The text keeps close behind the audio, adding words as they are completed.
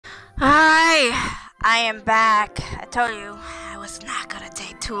Hi, I am back. I told you I was not gonna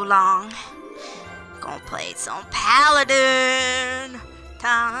take too long. Gonna play some paladin.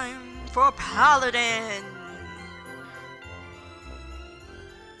 Time for paladin.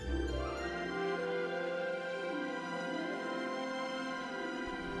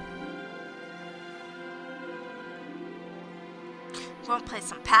 Gonna play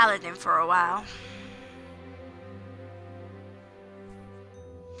some paladin for a while.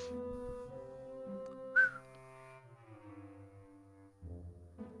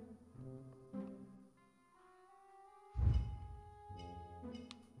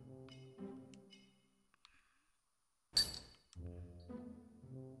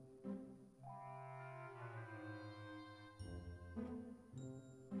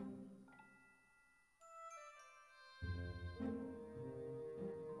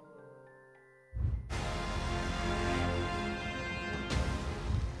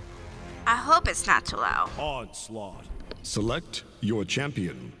 I hope it's not too loud. Onslaught. Select your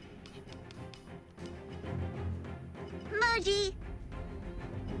champion. Moji.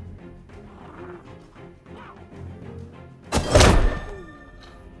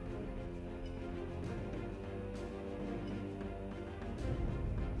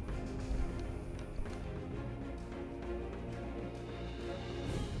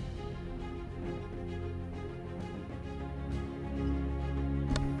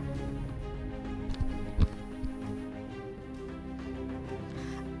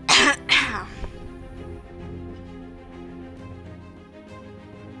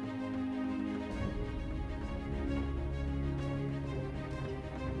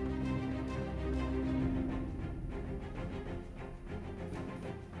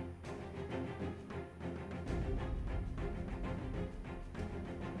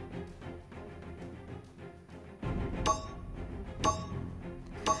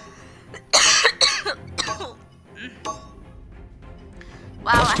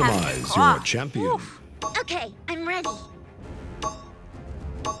 Wow, customize your champion. Oof. Okay, I'm ready.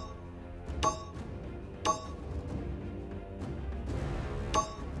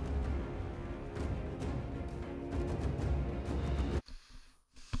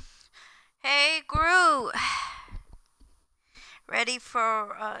 Hey, Groot. Ready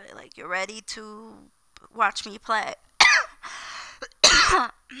for, like, you're ready to watch me play?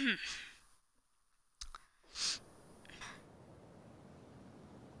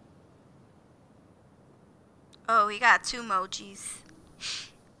 Oh, we got two emojis.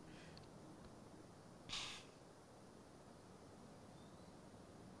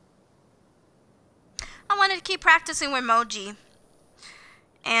 I wanted to keep practicing with Moji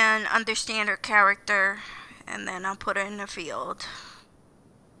and understand her character, and then I'll put her in the field.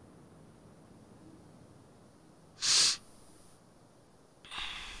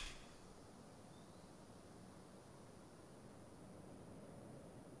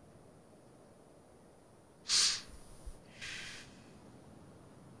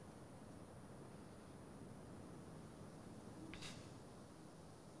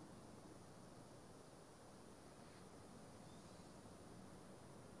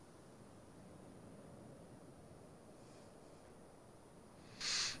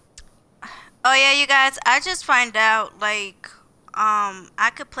 Oh yeah, you guys, I just find out like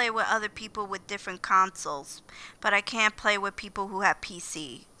I could play with other people with different consoles, but I can't play with people who have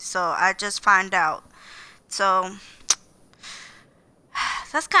PC. So I just find out. So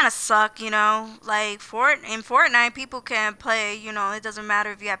that's kind of suck, you know. Like in Fortnite, people can play, you know, it doesn't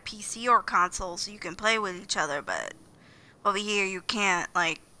matter if you have PC or consoles, you can play with each other, but over here you can't,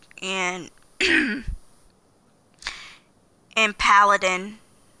 like in in Paladin.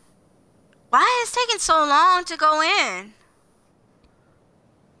 Why is it taking so long to go in?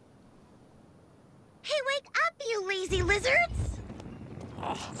 Hey, wake up, you lazy lizards!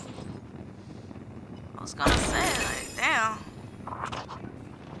 I was gonna say, like, damn.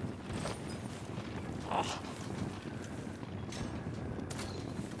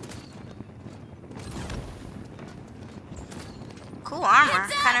 Cool armor.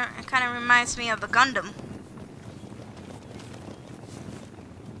 Kind of reminds me of the Gundam.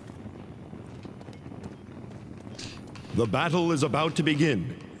 The battle is about to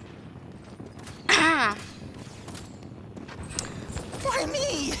begin. Why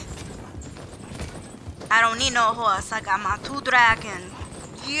me? I don't need no horse. I got my two dragons.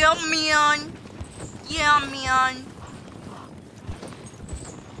 Yeah, man. Yeah, man.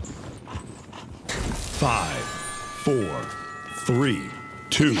 5, 4, 3,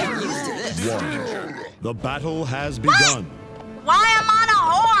 2, 1. The battle has begun. Why am I on a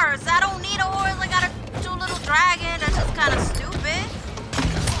horse? I don't need a horse. I got a two little dragon. That's just kind of stupid.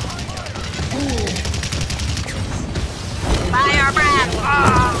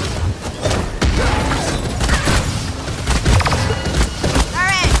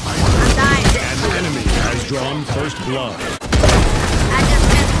 Alright, I'm dying. An enemy has drawn first blood. I just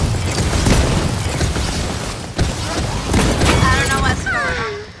missed. I don't know what's going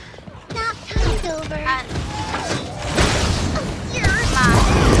on. Nap time's over. Come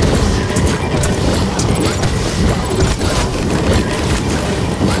on.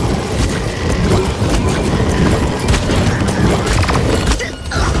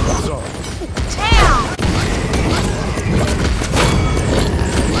 So, Damn!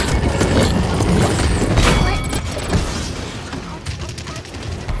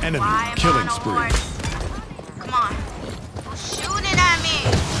 enemy Why am I killing on a spree. horse? Come on. You're shooting at me.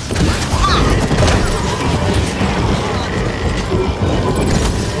 Come on.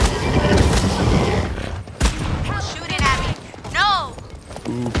 You're shooting at me. No!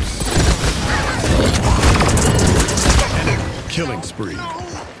 Oops. Enemy killing spree.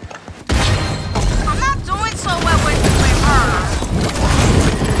 I'm not doing so well with her.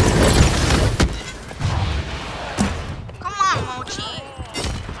 Come on, Mochi.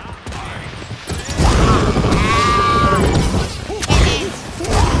 Hit it.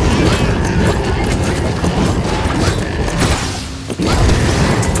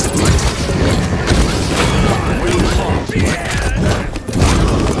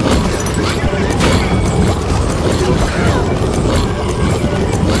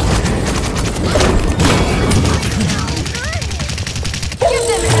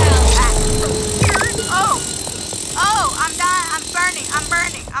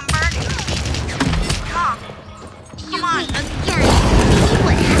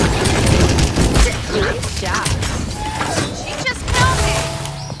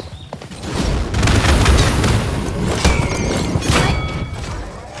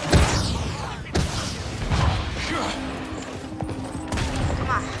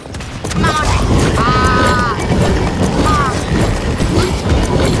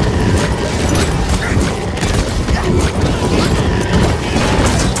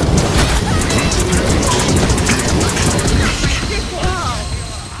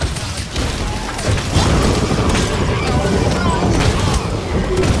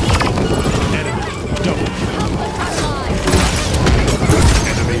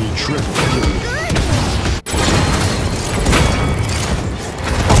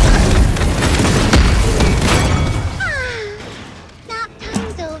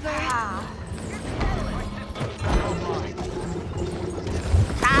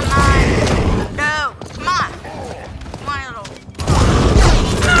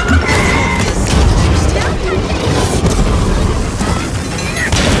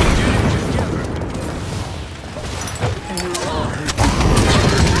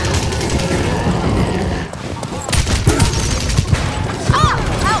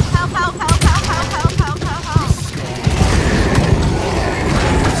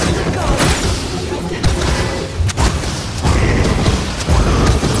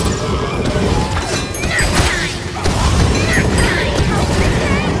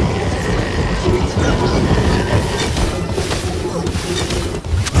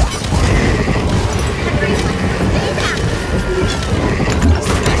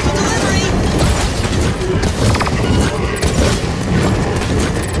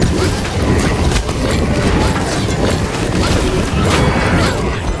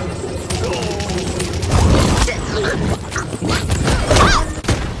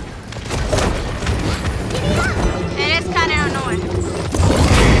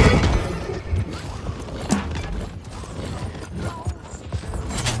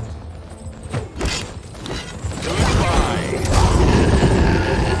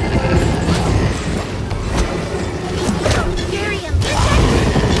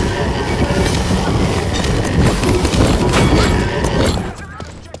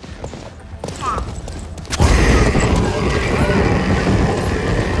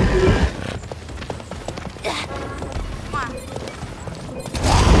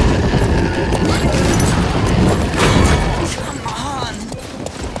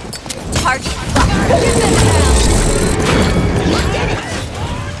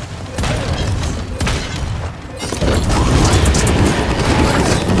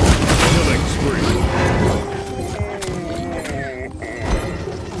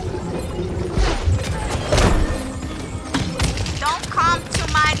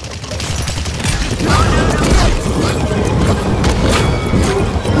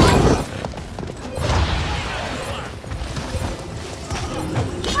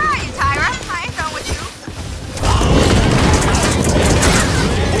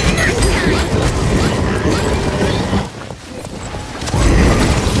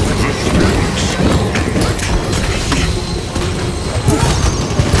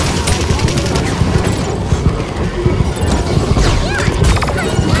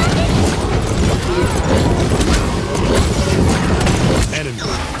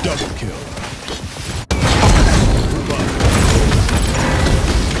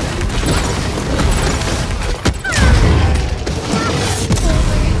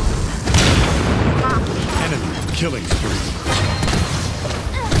 Killing spree.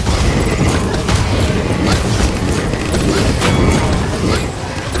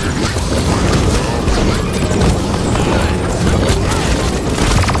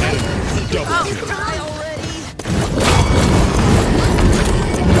 Double kill.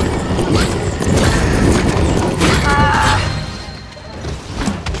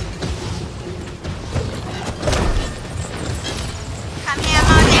 Come here,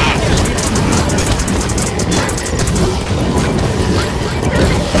 Monet.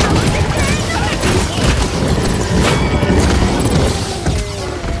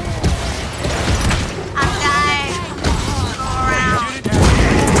 I'm dying. Go around.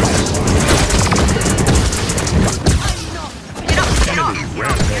 Get off, get off, get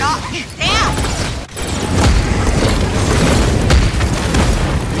off, get off. Damn!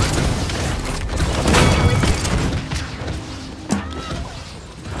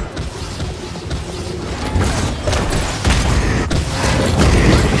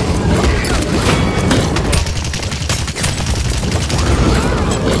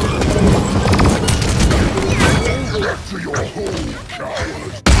 To your hole,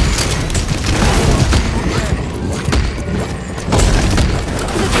 coward.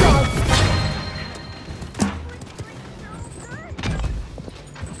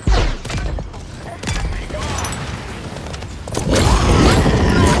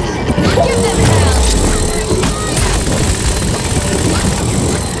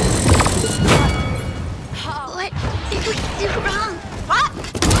 What did we do wrong? What?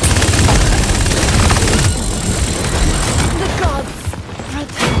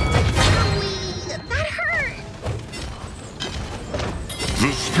 That hurt.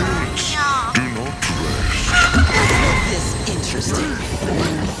 The spirits No. do not rest. This interesting.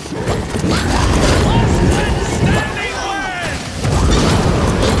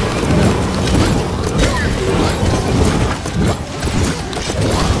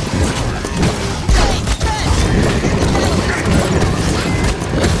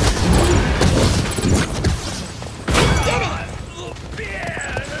 Did it.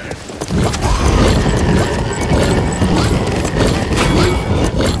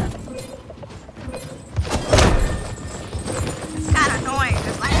 It's kind of annoying.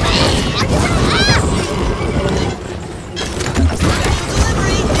 It's like, I didn't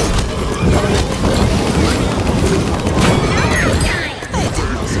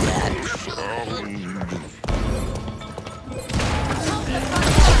know so bad.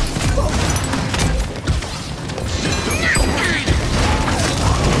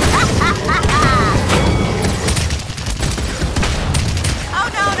 oh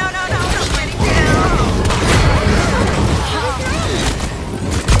no, no, no, no, no, Kitty, kill.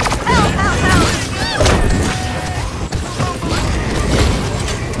 Help, help, help.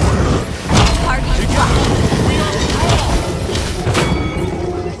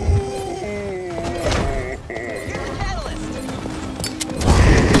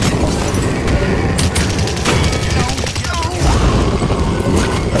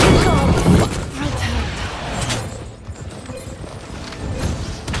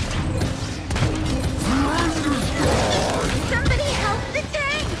 Somebody help the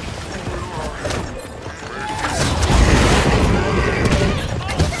tank.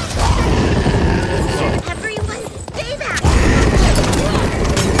 Everyone stay back.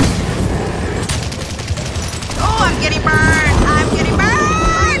 Oh, I'm getting burned. I'm getting Why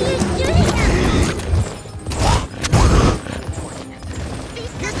are burned. you shooting at me?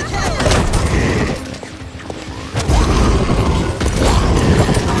 Here's the tank.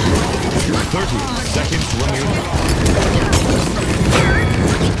 30 seconds remaining.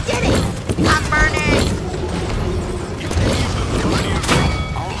 We did it. I'm burning.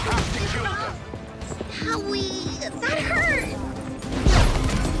 That hurt.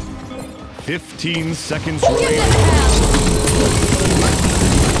 15 seconds remaining.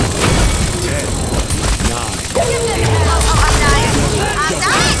 10, 9, Oh, I'm dying. I'm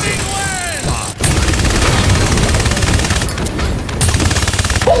dying.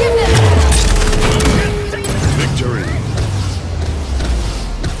 5. Victory.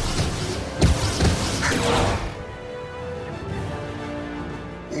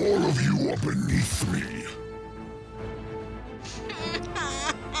 All of you are beneath me.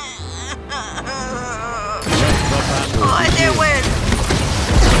 Oh, I did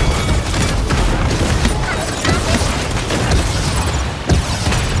win.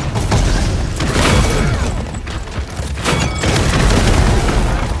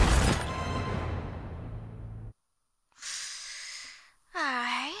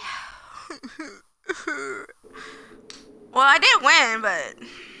 Alright. Well, I did win, but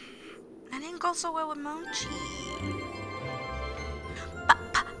I didn't go so well with Mochi.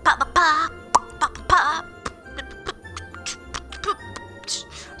 Pop, pop, pop.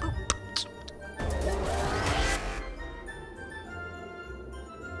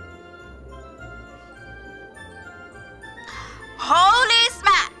 Holy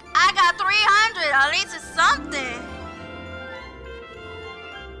smack! I got 300. At least it's something.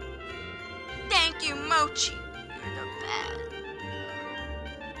 Thank you, Mochi. You're the best.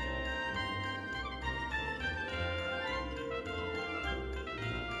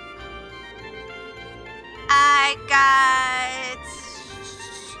 I got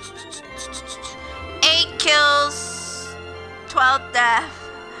 8 kills, 12 death,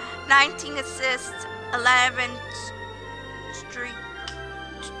 19 assists, 11 streak.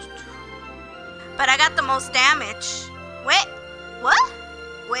 But I got the most damage. Wait, what?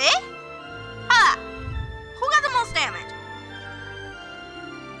 Wait? Hold up. Who got the most damage?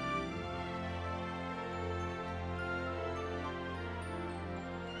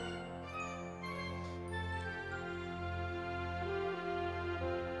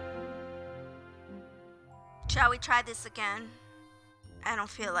 Shall we try this again? I don't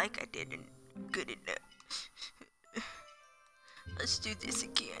feel like I did good enough. Let's do this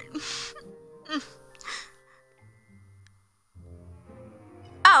again.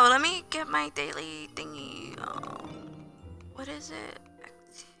 Oh, let me get my daily thingy. What is it?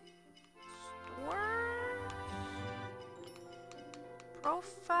 Store?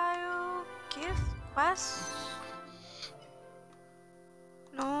 Profile? Gift? Quest?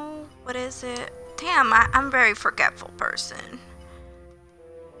 No, what is it? Damn, I'm a very forgetful person.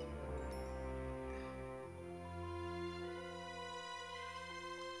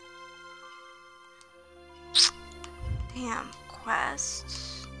 Damn,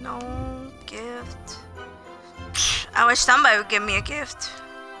 quest. No gift. I wish somebody would give me a gift.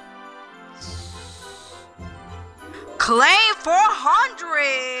 Claim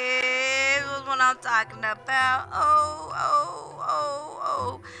 400 was what I'm talking about. Oh.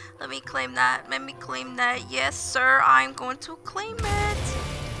 Let me claim that. Let me claim that. Yes, sir. I'm going to claim it.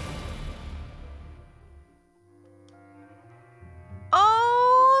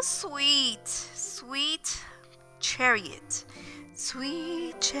 Oh, sweet. Sweet chariot.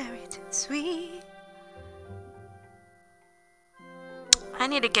 Sweet chariot. Sweet. I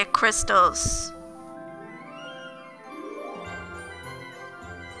need to get crystals.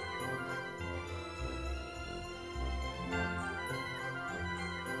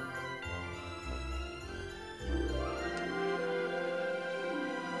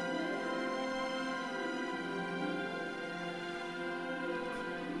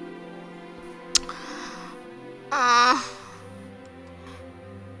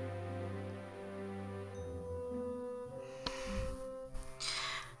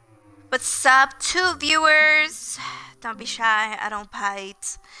 What's up, 2 viewers? Don't be shy. I don't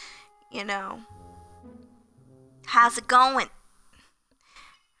bite. You know. How's it going?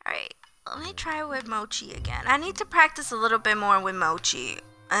 Alright. Let me try with Mochi again. I need to practice a little bit more with Mochi.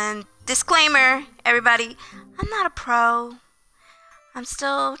 And disclaimer, everybody. I'm not a pro. I'm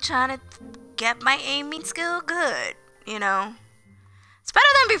still trying to get my aiming skill good. You know. It's better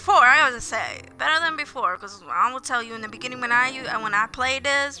than before, I gotta say. Better than before, because I will tell you in the beginning when I played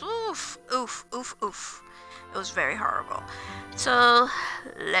this, oof. It was very horrible. So,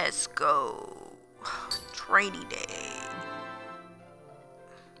 let's go. Training day.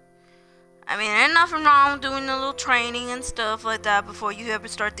 I mean, ain't nothing wrong with doing a little training and stuff like that before you ever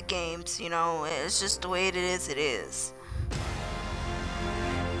start the games, you know. It's just the way it is.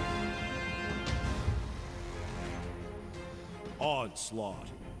 Onslaught.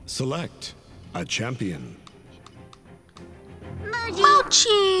 Select a champion.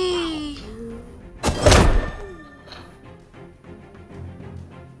 Mochi!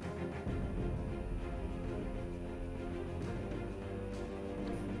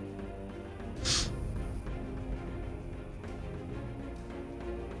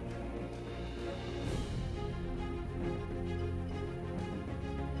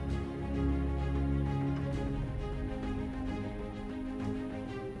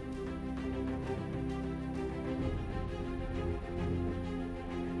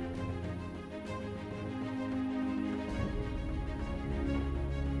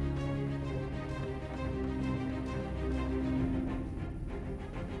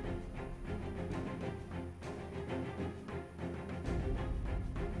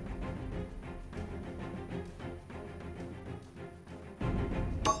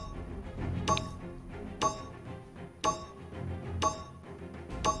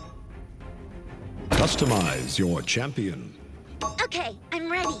 Customize your champion. Okay,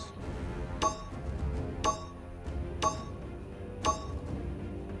 I'm ready.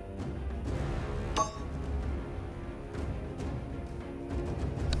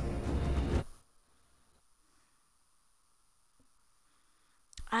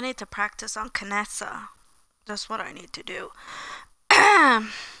 I need to practice on Canessa. That's what I need to do.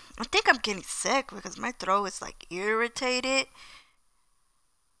 I think I'm getting sick because my throat is like irritated.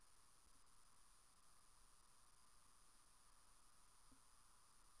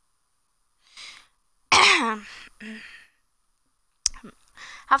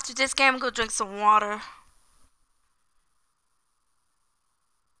 After this game, I'm gonna drink some water.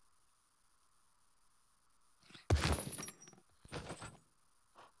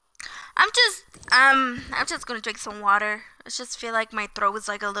 I'm just gonna drink some water. I just feel like my throat is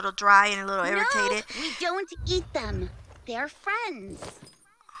like a little dry and a little irritated. No, we don't eat them. They're friends.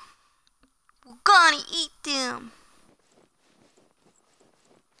 We're gonna eat them.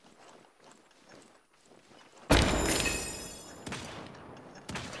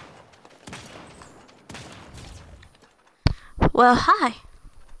 Well, hi.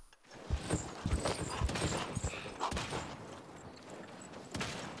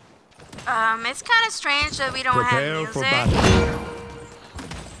 It's kind of strange that we don't Prepare have for music. battle.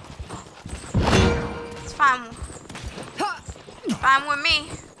 It's fine. Fine with me.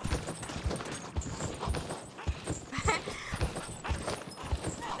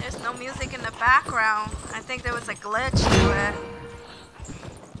 There's no music in the background. I think there was a glitch to it.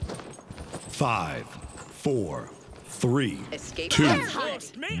 5, 4, 3, Escape 2,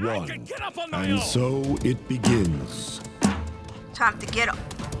 hatch. 1. And so it begins. Time to get up.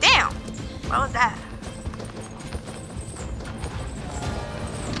 Damn! What was that?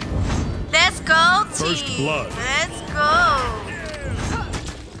 Let's go, team! First blood. Let's go!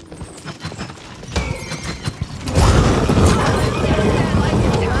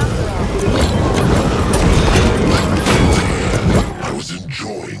 I was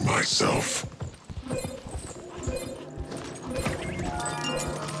enjoying myself.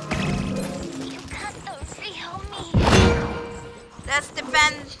 You got those, help me. Let's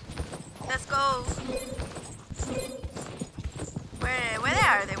defend. Let's go. Where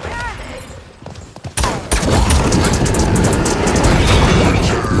are they? Where are they?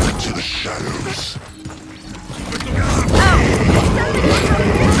 Turn to the shadows.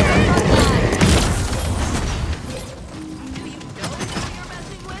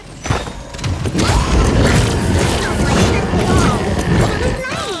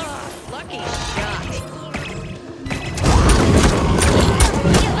 Lucky shot.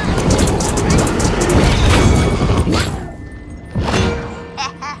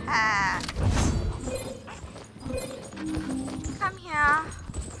 Come here.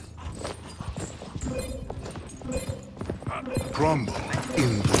 Crumble in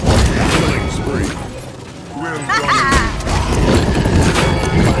the killing spree. Well done.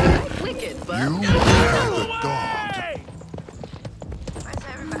 Wicked, You bud. are the god. Where's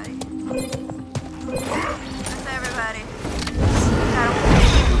everybody? Where's everybody?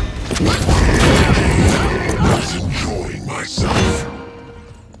 I was enjoying myself.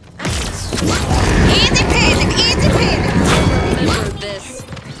 Easy peasy, easy peasy. Remember this.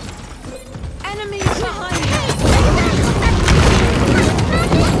 Enemies behind you.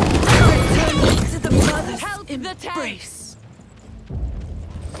 To the brothers. Help in the embrace.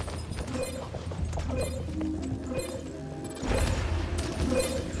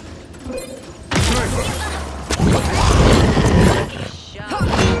 Lucky shot.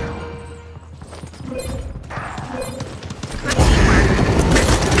 Good teamwork.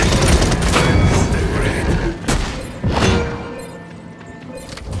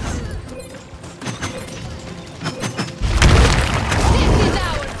 This is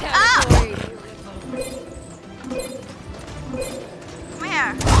our territory. Come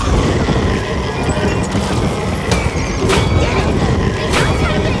here.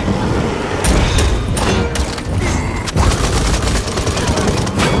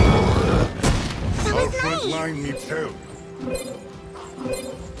 Our front line needs help.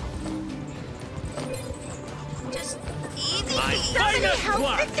 Just easy peasy. Somebody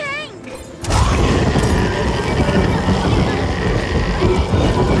help the tank.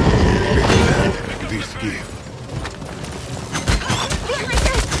 This gift. Behind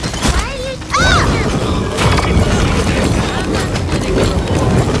us. Why are you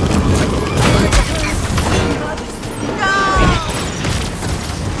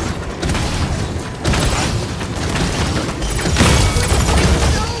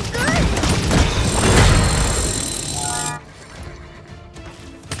so good?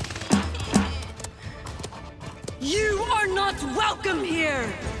 You are not welcome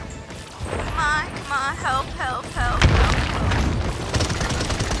here. Come on, help, help, help, help.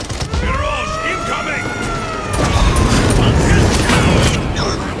 Mirage incoming!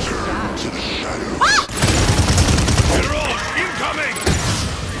 Turn to the shadows. Mirage incoming!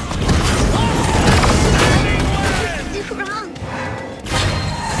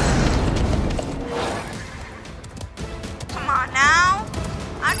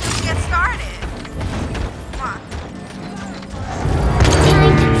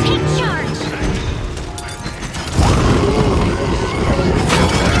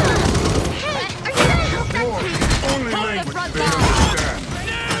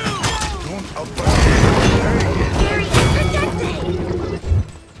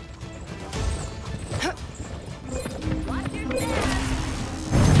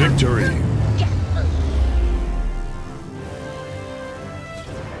 Victory.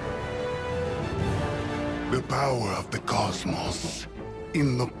 The power of the cosmos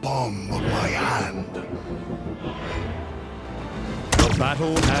in the palm of my hand. The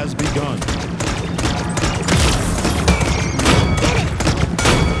battle has begun.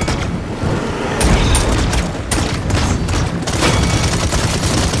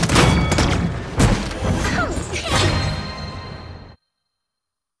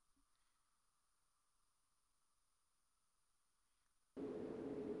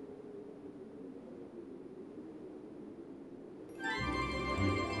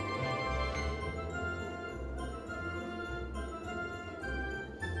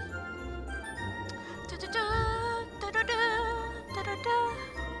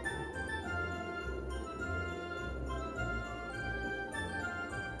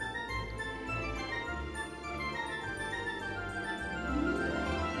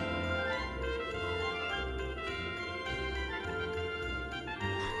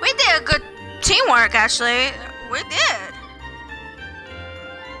 We did a good teamwork, actually. We did.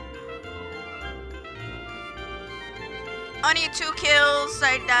 Only 2 kills.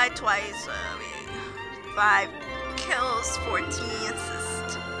 I died twice. 5 kills, 14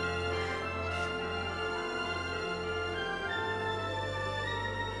 assists.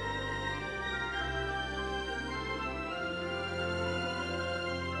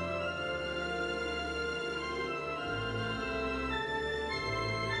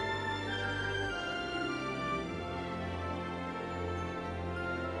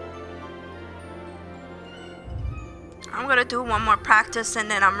 I'm gonna do one more practice and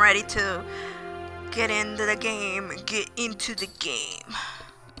then I'm ready to get into the game.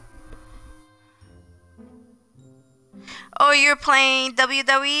 Oh, you're playing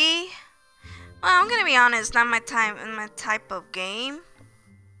WWE? Well, I'm gonna be honest, not my type of game.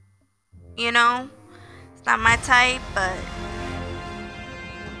 You know? It's not my type, but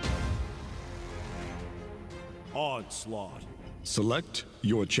Onslaught. Select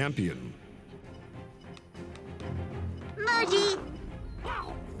your champion. Muddy.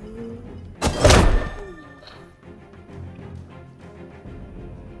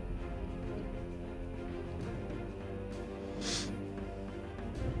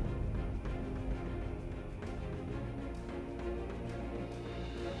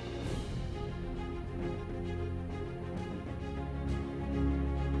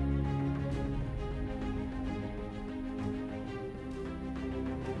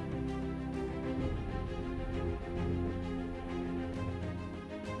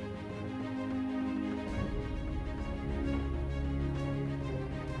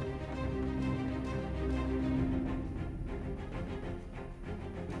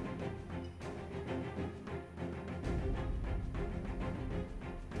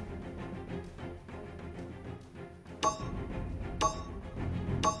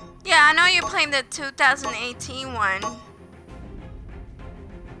 yeah, I know you're playing the 2018 one.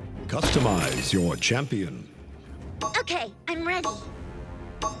 Customize your champion. Okay, I'm ready.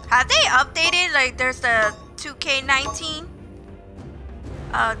 Have they updated? Like, there's the 2K19,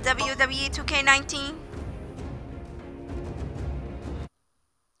 WWE 2K19.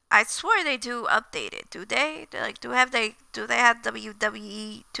 I swear they do update it. Do they? Like, do they have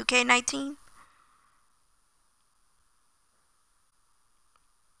WWE 2K19?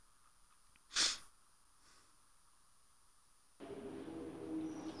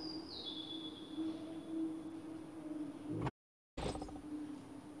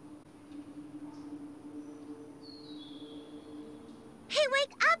 Hey,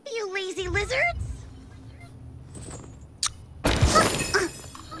 wake up, you lazy lizards!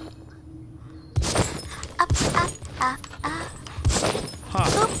 Up, up, up, up. Ha.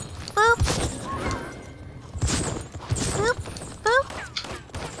 Boop, boop. Boop, boop.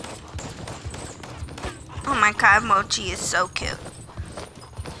 Oh my god, Mochi is so cute.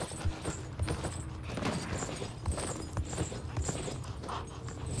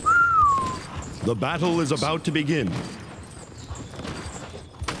 The battle is about to begin.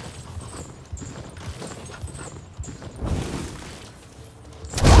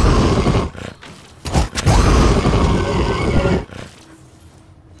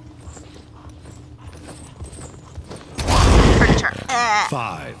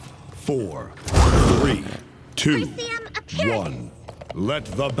 Five, four, three, two, one. Let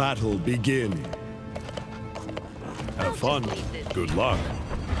the battle begin. Have fun. Good luck.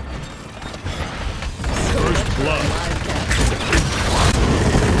 First blood.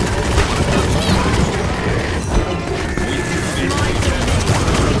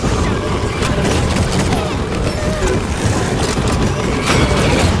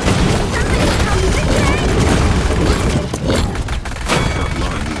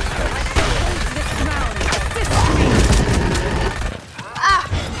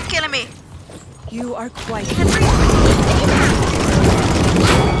 You are quite.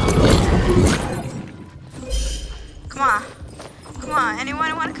 Come on. Come on.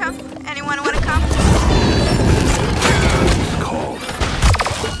 Anyone want to come? Anyone want to come? Oh!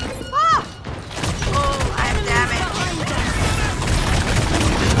 Oh, I'm damaged.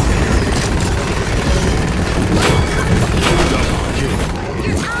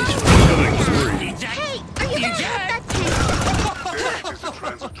 Killing spree. Hey, are you gonna help that tank? Death is a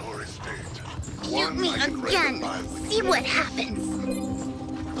transitory state. Shoot me again. See what happens.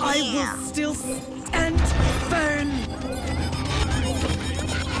 I will still stand firm.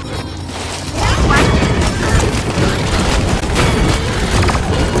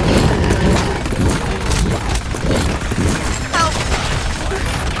 Help!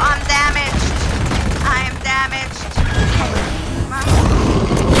 I'm damaged. I am damaged.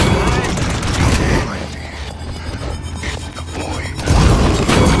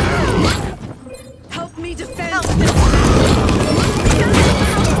 Help me defend. Help.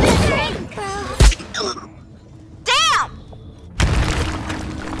 Damn!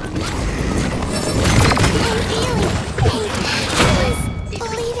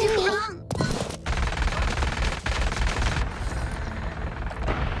 Believe in me.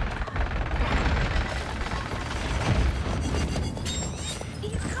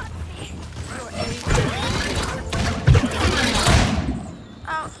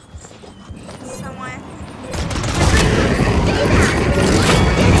 Oh. Someone.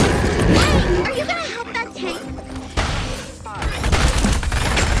 Are you gonna help that tank?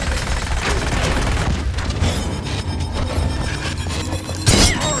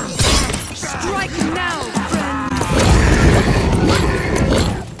 Strike now, friend.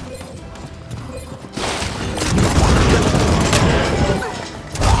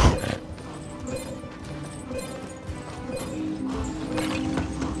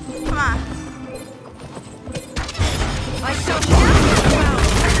 Come on. I shall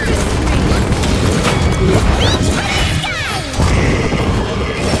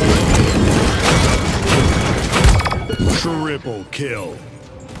Triple kill.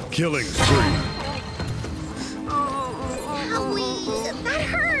 Killing spree. Howie, that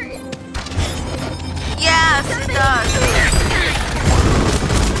hurt. Yes, it does.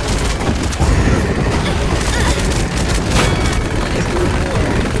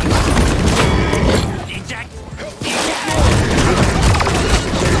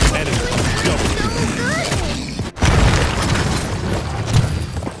 Enemy double kill.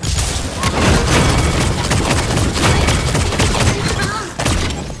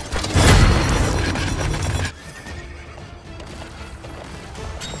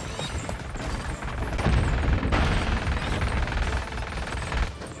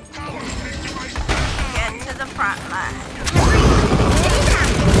 Get to the front line.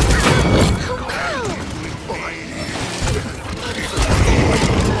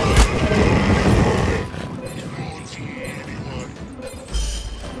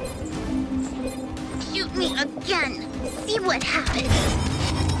 Shoot me again. See what happens.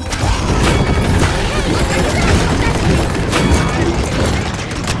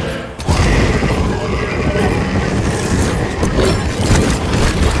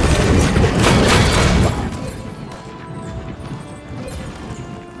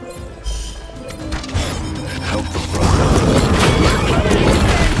 Help the brother.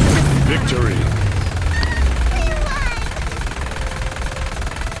 Victory.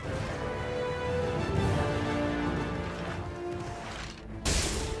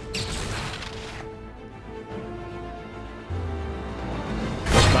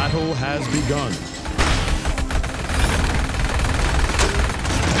 The battle has begun.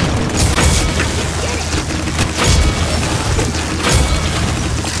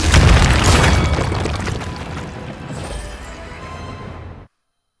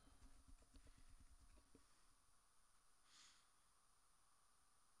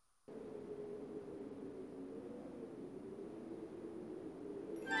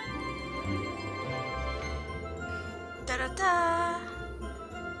 Da-da-da.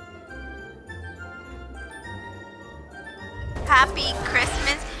 Happy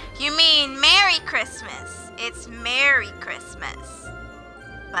Christmas? You mean Merry Christmas. It's Merry Christmas.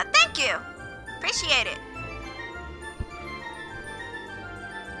 But thank you. Appreciate it.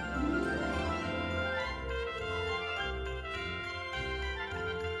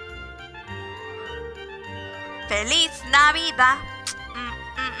 Feliz Navidad. Mm,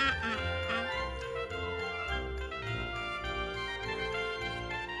 mm, mm, mm, mm.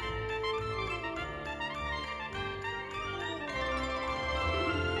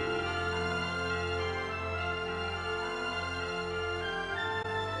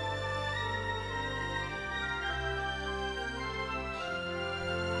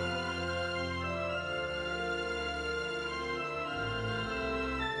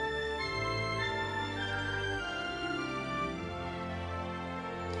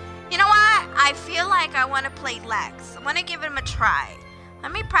 I feel like I want to play Lex. I want to give him a try.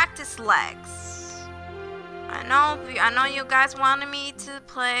 Let me practice Lex. I know you guys wanted me to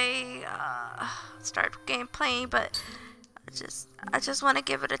play, start gameplay, but I just want to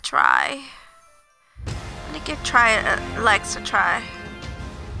give it a try. I'm gonna try Lex a try.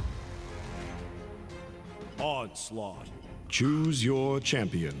 Onslaught. Choose your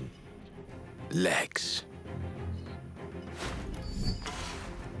champion. Lex.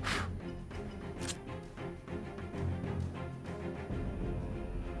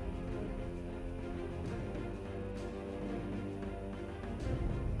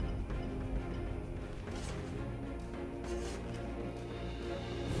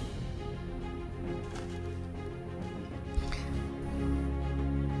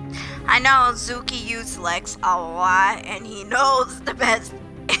 I know Zuki used Lex a lot, and he knows the best.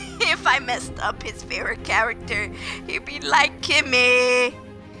 If I messed up his favorite character, he'd be like, Kimmy,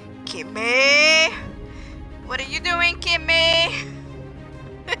 Kimmy, what are you doing, Kimmy?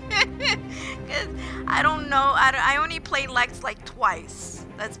 Cause I don't know. I only played Lex like twice.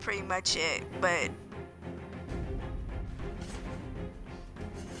 That's pretty much it. But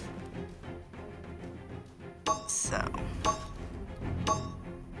so.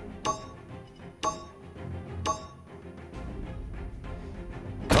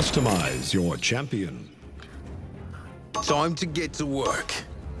 Customize your champion. Time to get to work.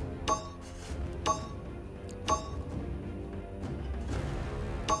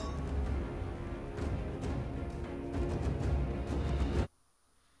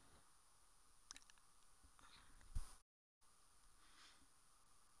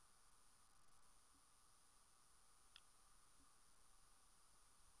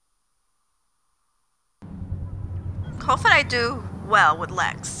 Hopefully I do well with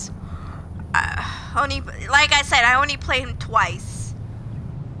Lex. Only, like I said, I only play him twice.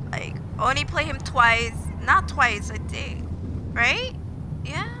 Like, only play him twice. Not twice, I think. Right?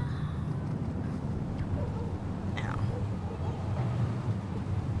 Yeah. Yeah.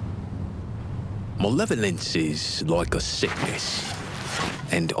 Malevolence is like a sickness,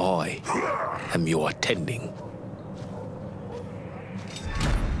 and I am your attending.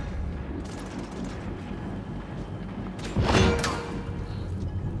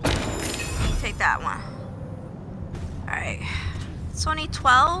 Take that one. Alright. It's only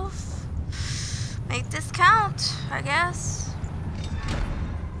 12. Make this count, I guess.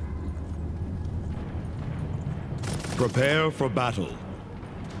 Prepare for battle.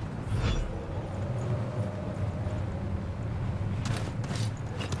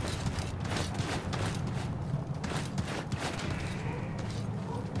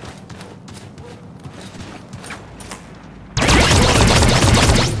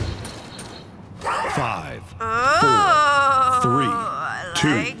 Five, Oh, 4, 3, I 2,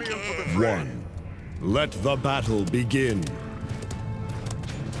 like it. 1. Let the battle begin.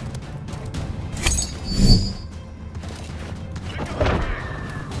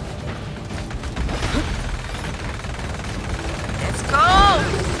 Let's go.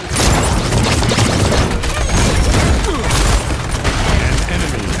 An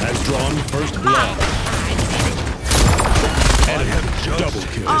enemy has drawn first blood. Enemy double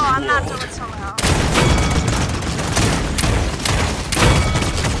kill. Oh, I'm not doing so well.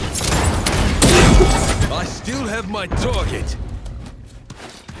 I still have my target.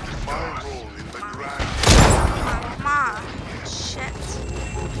 My role in the grand. Come on. Shit.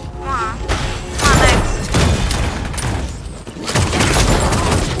 Come on. Come on, Lex.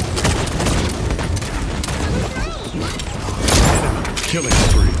 Killing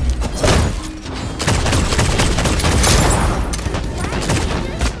spree.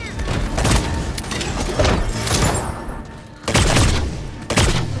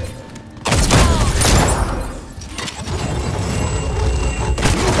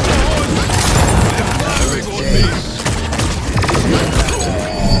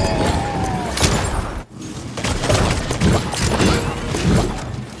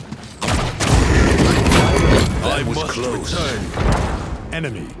 I was close.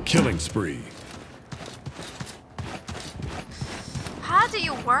 Enemy killing spree. How do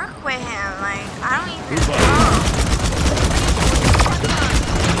you work with him? Like, I don't even know.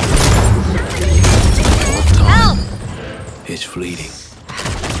 Help! It's fleeting.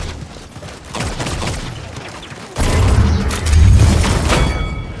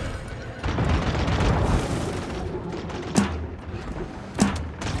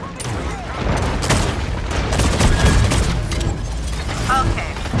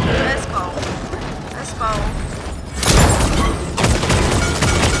 Okay, let's go. Let's go.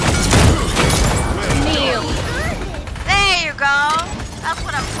 Kneel. There you go. That's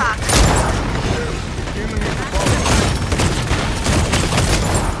what I'm talking about.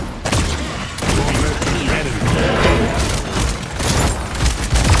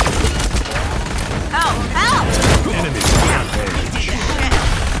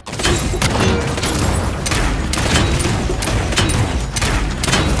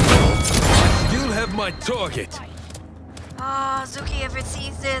 target. Oh, Zuki, if it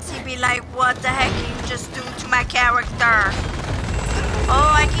sees this, he'd be like, what the heck you just do to my character?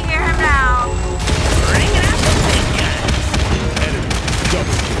 Oh, I can hear him now. Bring out the big guns. Enemy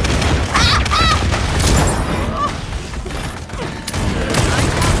double kill.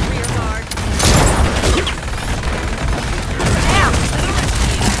 Rear guard. Damn.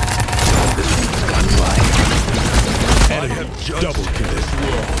 Enemy double kill. This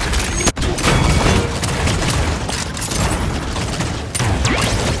world.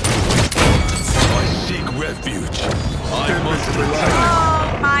 I seek refuge. I must rely.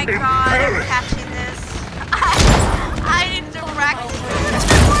 Oh my god, I'm catching this. I need to practice this.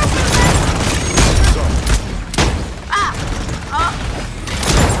 Ah! Oh!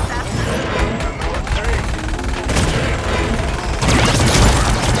 That's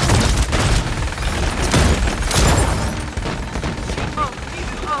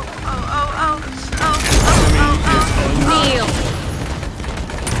Kneel.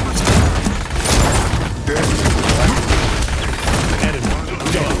 Enemy double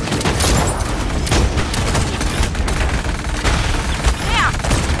kill. Damn!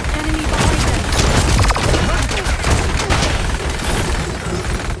 Enemy behind them.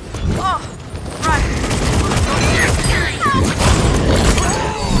 Oh! Right.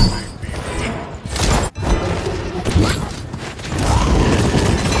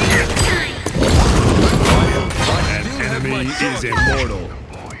 An enemy is immortal.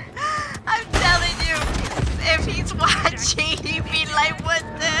 I'm telling you, if he's watching, he'd be like, what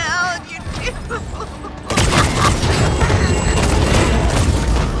the hell you do?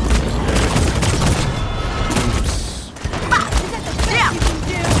 Damn!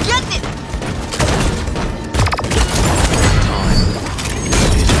 Get it!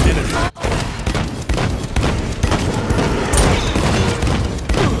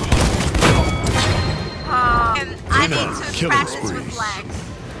 I need to Killing practice spree. with flags.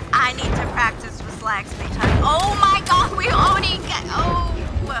 I need to practice with flags big time. Oh my god, we only get. Oh.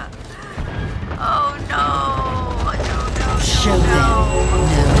 Oh no. No.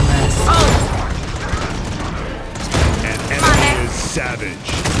 Oh. An My enemy head. is savage.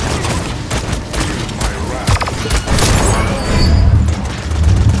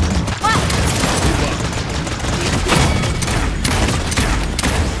 What?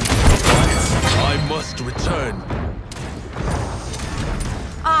 I must return.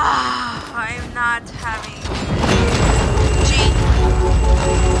 Ah, I'm not having. G.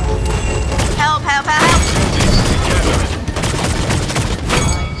 Help!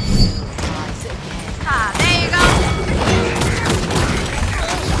 Ah, there you go.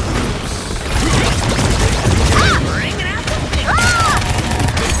 Bring out the big Ah!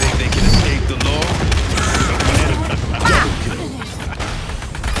 They think they can escape the law?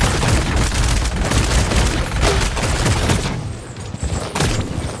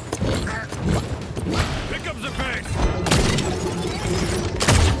 Pick up the pace.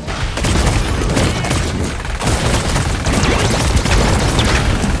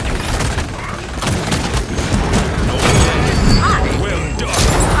 Well done.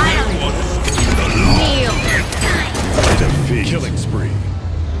 Finally. kneel. Defeat. Killing spree.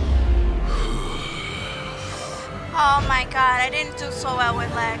 Oh my god, I didn't do so well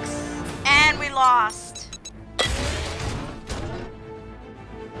with Lex. And we lost.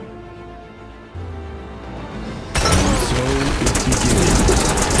 So it begins.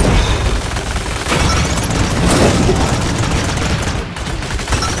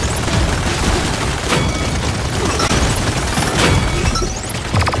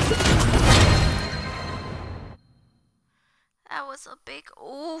 That was a big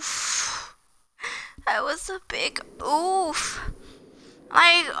oof. That was a big oof.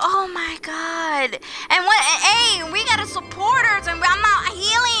 Like, oh my god. And what, hey, we got a supporters and I'm not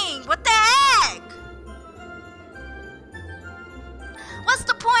healing. What the heck? What's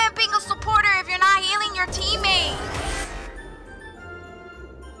the point of being a supporter if you're not healing your teammates?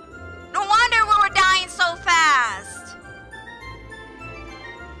 No wonder we were dying so fast.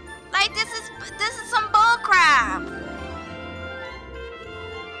 Like, this is some bull crap.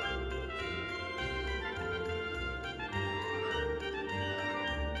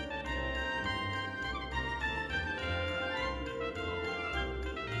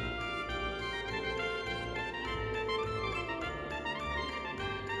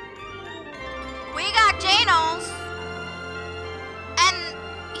 We got Janos, and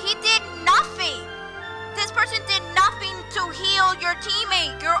he did nothing. This person did nothing to heal your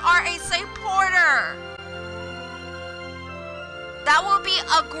teammate. You are a supporter. That would be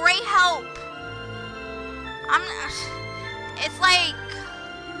a great help. It's like,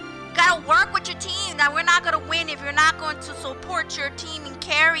 gotta work with your team. Now we're not gonna win if you're not going to support your team and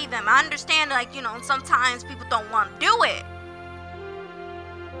carry them. I understand, like, you know, sometimes people don't want to do it.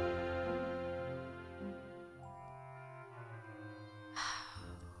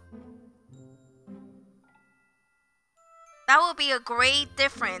 That will be a great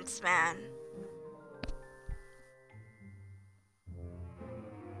difference, man.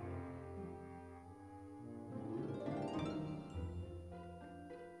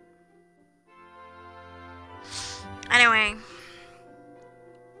 Anyway.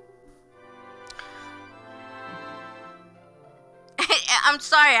 I'm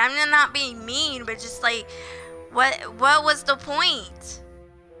sorry, I'm not being mean, but just like, what was the point?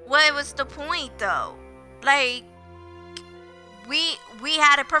 What was the point though? Like, we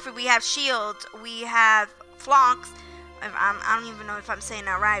had it perfect. We have shields, we have flocks. I don't even know if I'm saying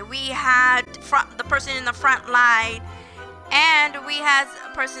that right. We had the person in the front line, and we had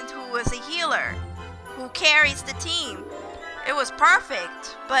a person who was a healer, who carries the team. It was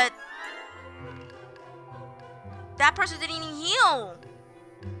perfect, but that person didn't even heal.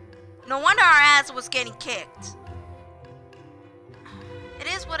 No wonder our ass was getting kicked. It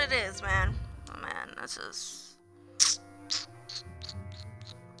is what it is, man. Oh man, that's just...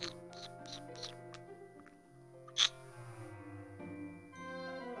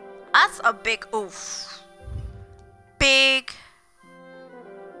 That's a big oof. Big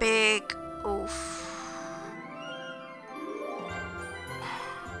oof.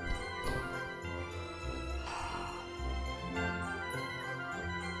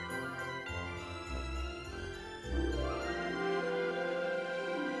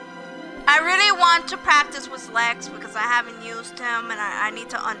 I really want to practice with Lex because I haven't used him and I need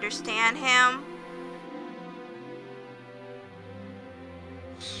to understand him.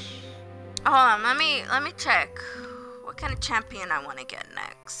 Hold on, let me check what kind of champion I want to get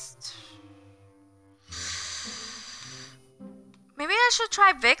next. Maybe I should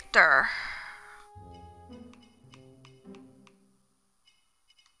try Victor.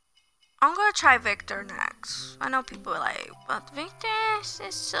 I'm gonna try Victor next. I know people are like, but Victor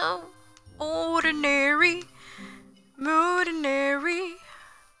is so ordinary.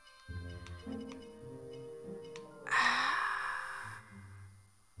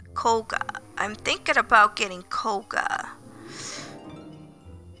 Koga. I'm thinking about getting Koga.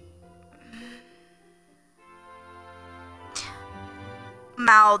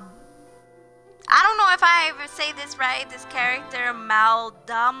 I don't know if I ever say this right. This character,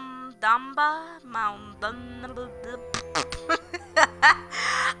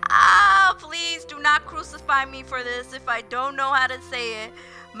 Ah, please do not crucify me for this if I don't know how to say it.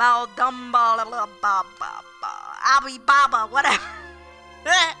 Abibaba, whatever.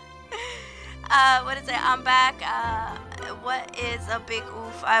 What is it? I'm back. What is a big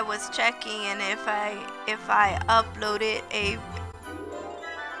oof? I was checking, and if I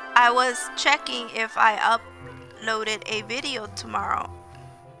uploaded a video tomorrow.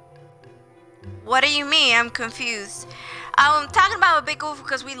 What do you mean? I'm confused. I'm talking about a big oof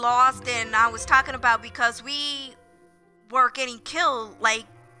because we lost, and I was talking about because we were getting killed like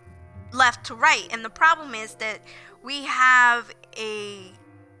left to right, and the problem is that we have a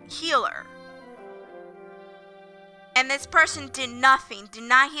healer, and this person did nothing, did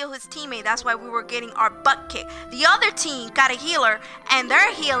not heal his teammate. That's why we were getting our butt kicked. The other team got a healer, and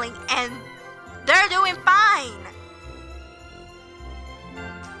they're healing, and they're doing fine.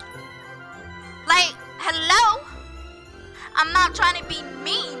 Like, hello? I'm not trying to be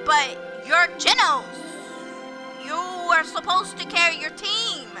mean, but you're Genos. You are supposed to carry your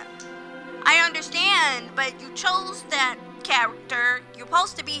team. I understand, but you chose that character. You're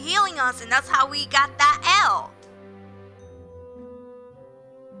supposed to be healing us, and that's how we got that L.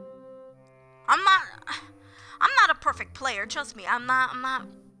 I'm not a perfect player, trust me. I'm not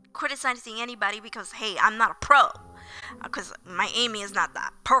criticizing anybody because, hey, I'm not a pro. Because my aiming is not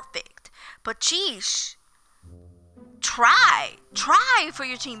that perfect. But sheesh, try for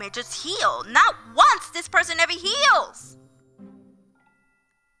your teammate. Just heal. Not once this person ever heals.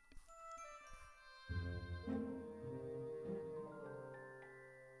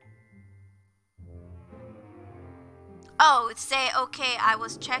 Oh, say okay. I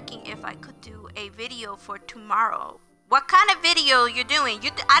was checking if I could do a video for tomorrow. What kind of video you doing?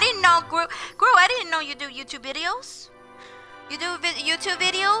 I didn't know, Gru. I didn't know you do YouTube videos. You do YouTube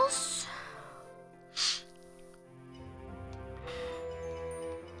videos?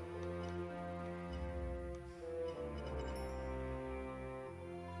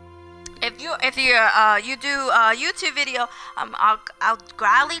 If you do YouTube video, I'll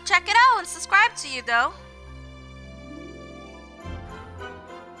gladly check it out and subscribe to you though.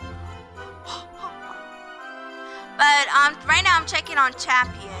 But right now I'm checking on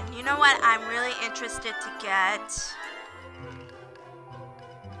champion. You know what I'm really interested to get?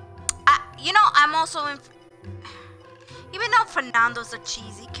 You know, I'm also in... Even though Fernando's a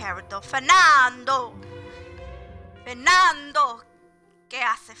cheesy character. Fernando! Fernando! ¿Qué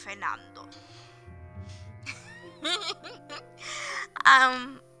hace Fernando?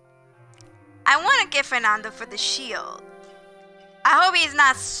 I want to get Fernando for the shield. I hope he's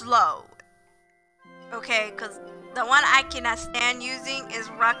not slow. Okay, because the one I cannot stand using is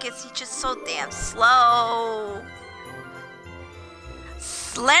Ruckus. He's just so damn slow.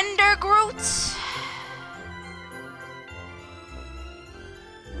 Slender Groot.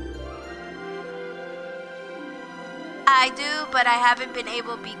 I do, but I haven't been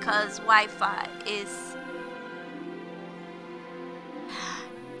able because Wi-Fi is...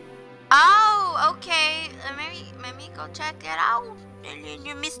 Oh, okay. Let me go check it out.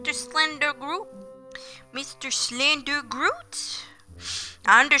 Mr. Slender Groot. Mr. Slender Groot.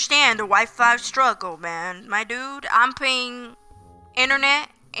 I understand the Wi-Fi struggle, man. My dude, I'm paying internet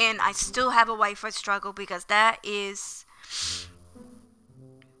and I still have a Wi-Fi struggle because that is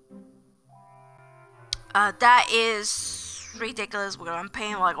ridiculous. I'm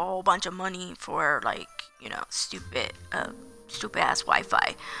paying like a whole bunch of money for, like, you know, stupid ass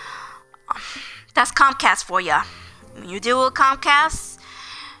Wi-Fi. That's Comcast for ya. When you deal with Comcast,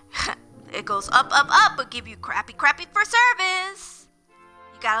 it goes up, up, up, but give you crappy, crappy for service.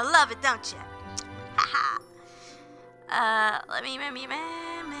 You gotta love it, don't you? Haha. Let me.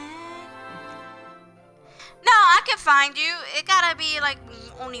 No, I can find you. It gotta be like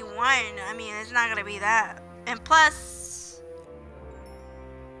only one. I mean, it's not gonna be that. And plus,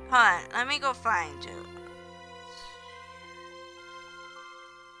 hold on. Let me go find you.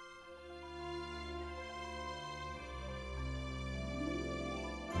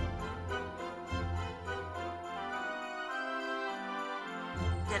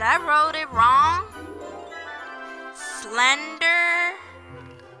 Did I wrote it wrong?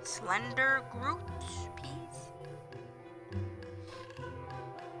 Slender Groot piece.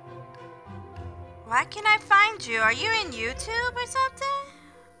 Why can't I find you? Are you in YouTube or something?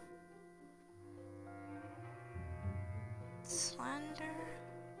 Slender.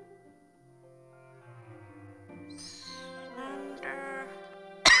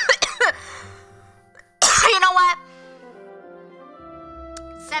 You know what?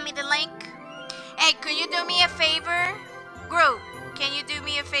 Send me the link. Hey, could you do me a favor? Groot, can you do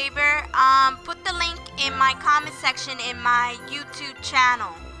me a favor? Put the link in my comment section in my YouTube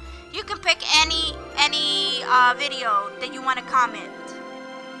channel. You can pick any video that you want to comment.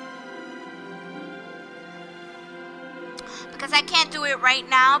 Because I can't do it right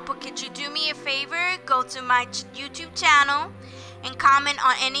now, but could you do me a favor? Go to my YouTube channel and comment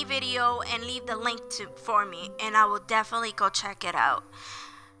on any video and leave the link for me, and I will definitely go check it out.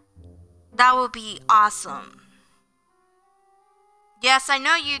 That would be awesome. Yes, I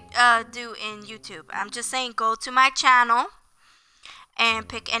know you do in YouTube. I'm just saying, go to my channel and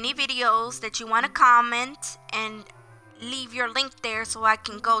pick any videos that you want to comment and leave your link there so I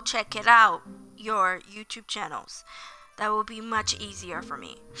can go check it out, your YouTube channels. That will be much easier for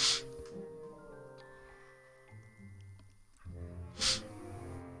me.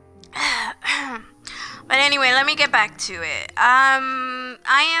 But anyway, let me get back to it. I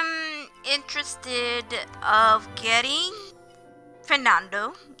am interested of getting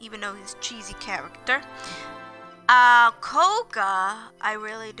Fernando, even though he's a cheesy character. Koga, I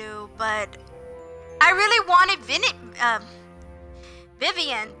really do, but I really wanted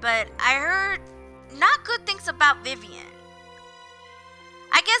Vivian, but I heard not good things about Vivian.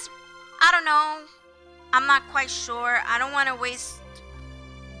 I guess, I don't know. I'm not quite sure. I don't want to waste,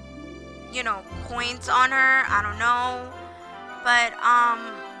 you know, coins on her. I don't know. But,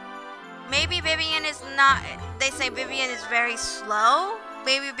 maybe Vivian is not, they say Vivian is very slow.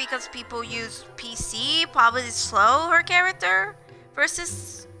 Maybe because people use PC, probably slow, her character,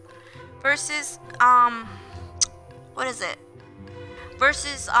 versus, what is it?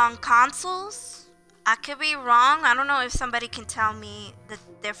 Versus, consoles. I could be wrong. I don't know if somebody can tell me the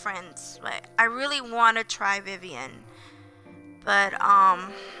difference, but I really want to try Vivian. But,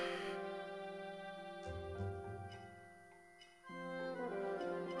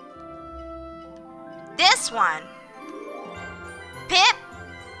 this one, Pip,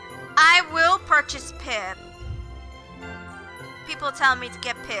 I will purchase Pip. People tell me to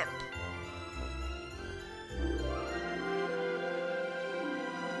get Pip.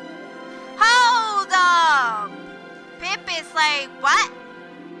 Hold up! Pip is like, what?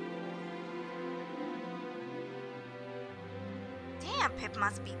 Damn, Pip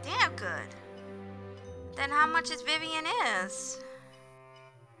must be damn good. Then how much is Vivian is?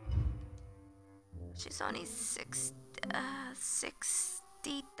 She's only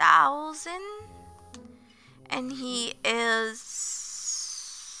 60,000. And he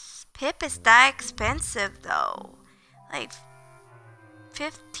is... Pip is that expensive though. Like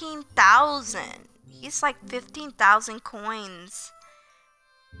 15,000. He's like 15,000 coins.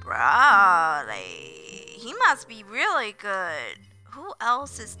 Bruh, like, he must be really good. Who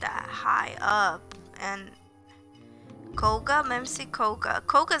else is that high up? And Koga? Let me see Koga.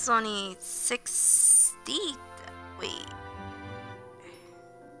 Koga's only 60. Wait.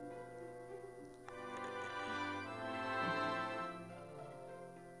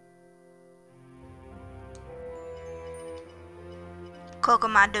 Koga,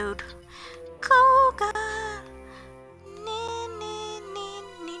 my dude. Koga.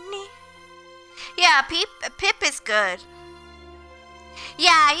 Yeah, Pip is good.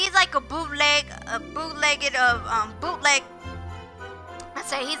 Yeah, he's like a bootleg, bootleg. I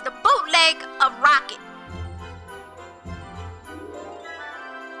say he's the bootleg of Rocket.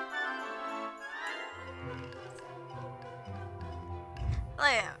 Look,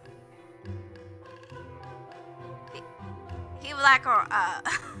 he was like a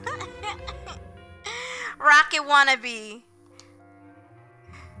Rocket wannabe.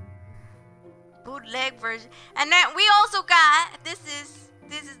 Bootleg version. And then we also got this is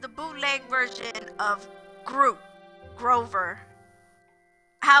the bootleg version of Grover.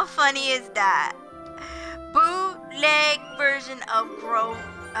 How funny is that? Bootleg version of Groot.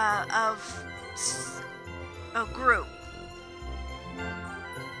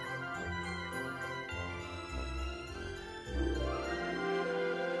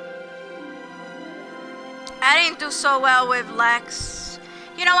 I didn't do so well with Lex.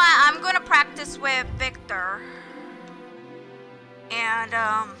 You know what? I'm gonna practice with Victor. And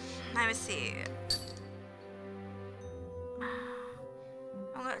let me see.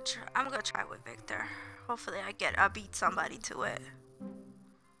 I'm gonna try with Victor. Hopefully I beat somebody to it.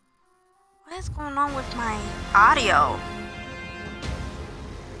 What is going on with my audio?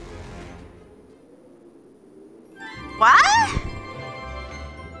 What?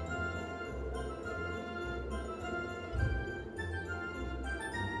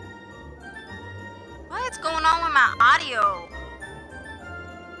 What's going on with my audio?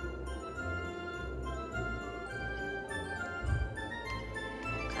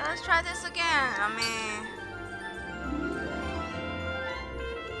 Okay, let's try this again. I mean...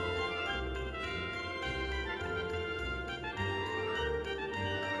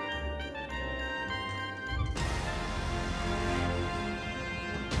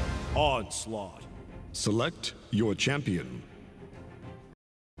 Onslaught. Select your champion.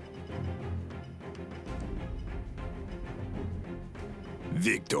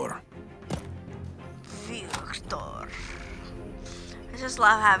 Victor. Victor. I just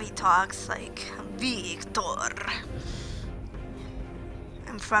love how he talks like Victor.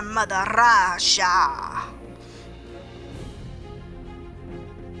 I'm from Mother Russia.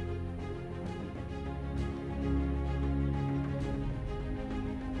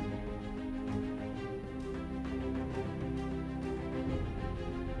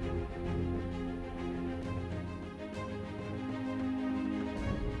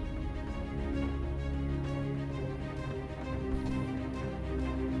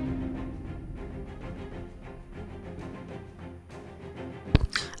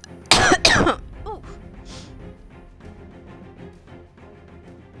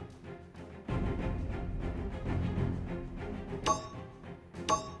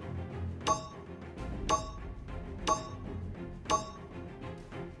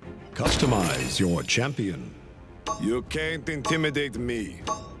 Customize your champion. You can't intimidate me.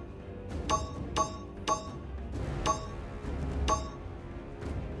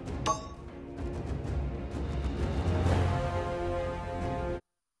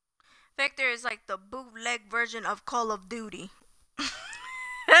 Victor is like the bootleg version of Call of Duty.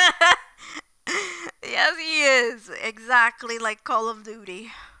 Yes, he is. Exactly like Call of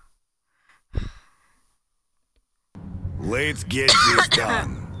Duty. Let's get this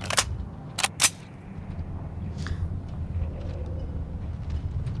done.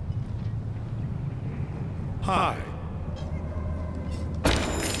 Hi.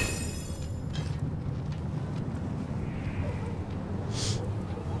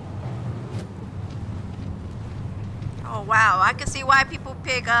 Oh wow, I can see why people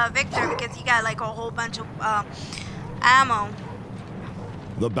pick Victor, because he got like a whole bunch of ammo.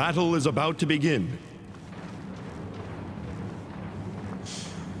 The battle is about to begin.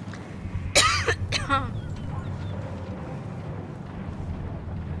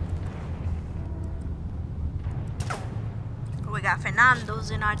 got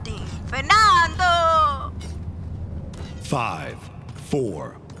Fernando's in our team. Fernando! 5,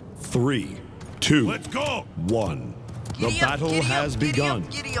 4, 3, 2, Let's go! 1. The Giddy up, battle giddy has up, giddy begun.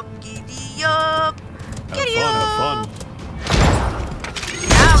 up, giddy up, giddy up. Giddy Have up. fun.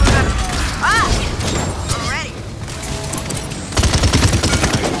 Now we're gonna. Ah! Already.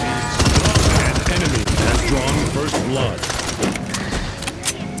 An enemy has drawn first blood.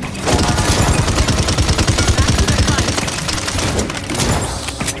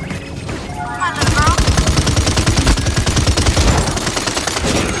 Come on, little girl.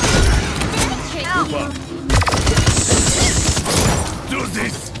 Help. Do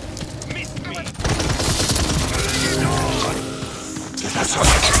this!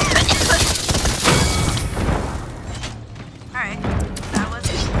 Alright. That was.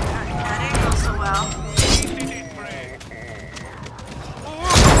 That didn't go so well.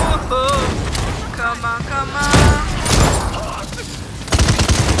 Ooh, come on, come on.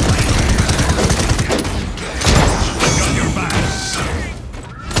 Got your back!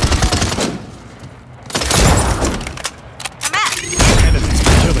 Come at. Enemy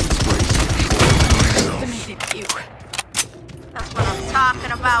killing spree. That's what I'm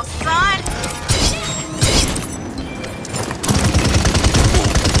talking about, son.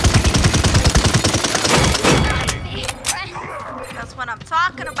 That's what I'm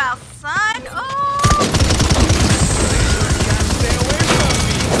talking about, son. Oh!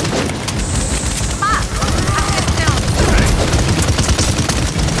 Come on. I can kill.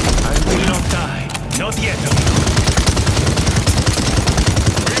 I will not die. Not yet.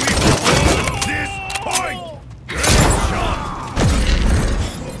 This point! Great shot!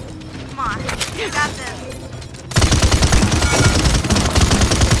 Come on. You got this.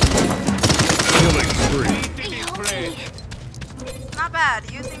 Killing spree. Not bad.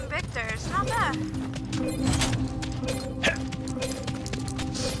 Using Victor. It's not bad.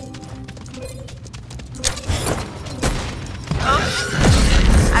 Oops.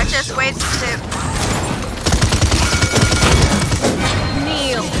 I just wasted.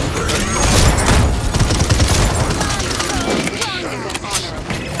 Kneel.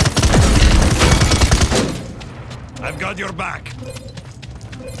 I've got your back.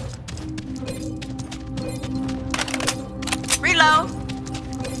 Reload.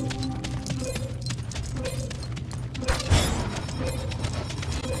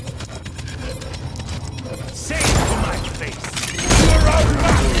 Say it to my face. You're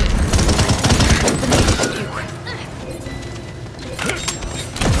outmatched!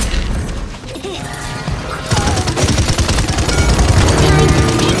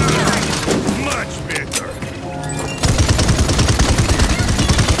 Much better.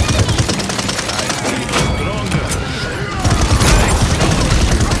 Stronger.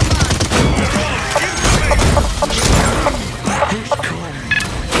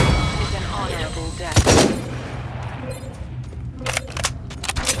 Is an honorable death.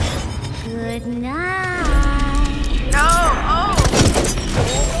 Good night. No. Oh.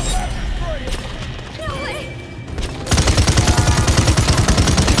 No way.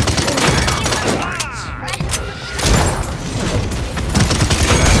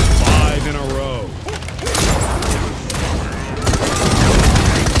 5 in a row.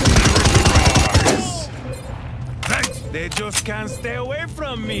 Thanks. They just can't stay away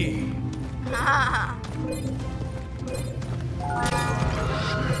from me. Oh.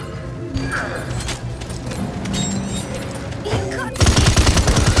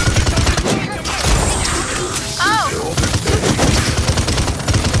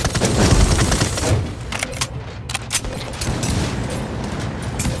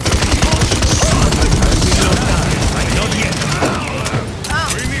 Not yet. Oh.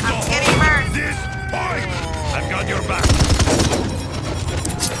 Bring it I'm on. getting burned. This point. I've got your back.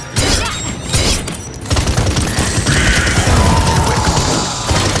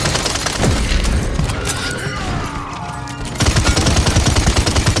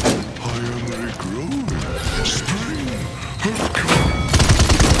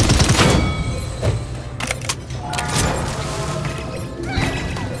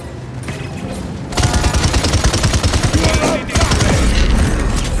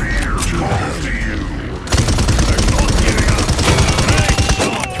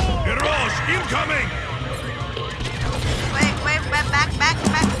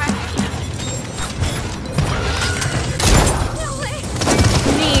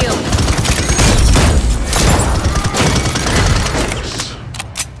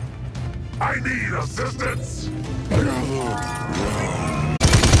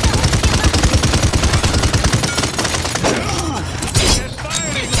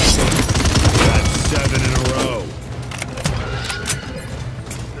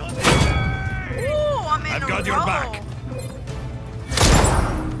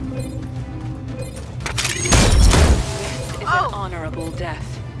 painful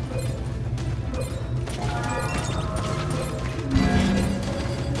death.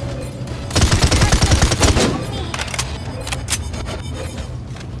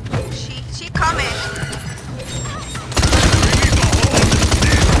 She coming.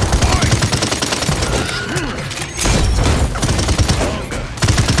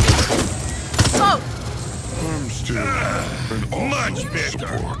 Oh, I'm still an awesome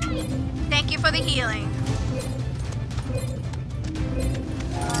support. thank you for the healing.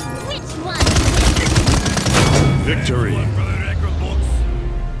 Which one? Victory.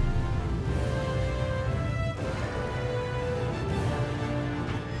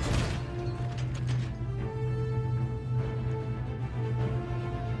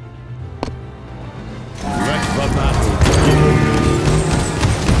 Let the battle begin.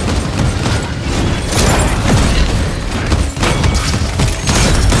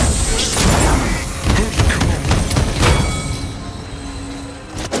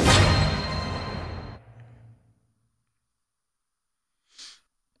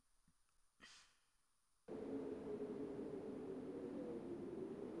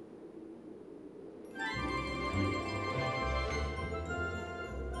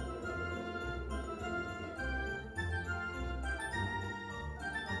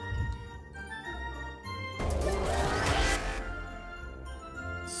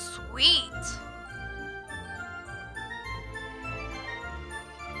 Sweet.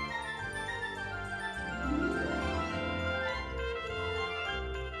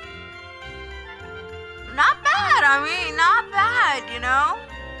 Not bad. I mean, not bad, you know?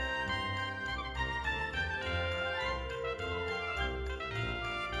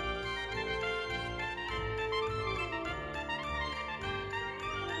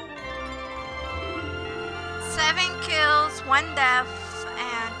 Seven kills, 1 death,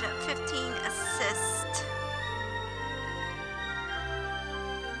 and 15 assists.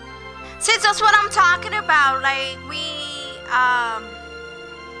 See, that's what I'm talking about. Like,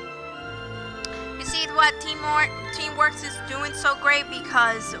 you see what teamwork is doing so great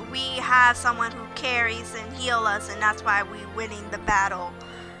because we have someone who carries and heals us, and that's why we're winning the battle.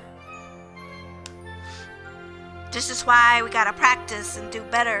 This is why we gotta practice and do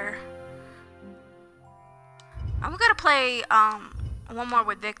better. I'm gonna play one more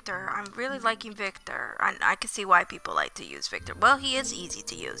with Victor. I'm really liking Victor. I can see why people like to use Victor. Well, he is easy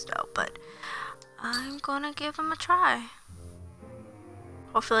to use though, but I'm gonna give him a try.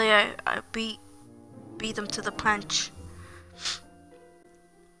 Hopefully I beat him to the punch.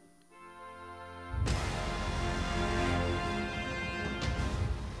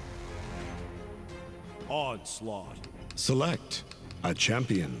 Onslaught. Select a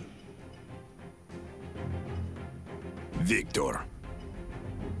champion. Victor.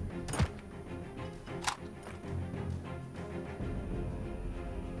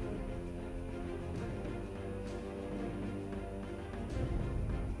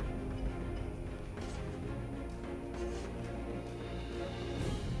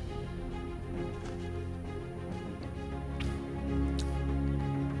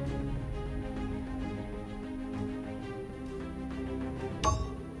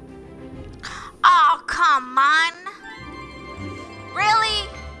 Oh, come on. Really?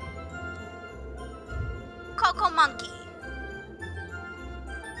 Coco Monkey.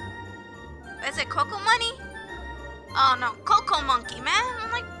 Is it Coco Money? Oh no, Coco Monkey, man.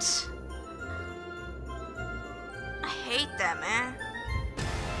 I'm like, I hate that, man.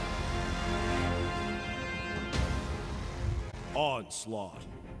 Onslaught.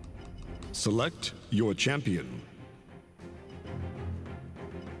 Select your champion.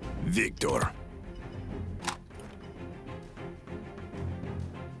 Victor.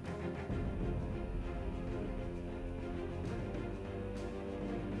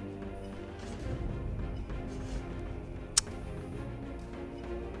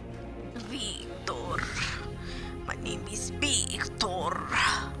 Victor. My name is Victor.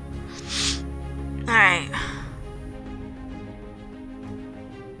 Alright.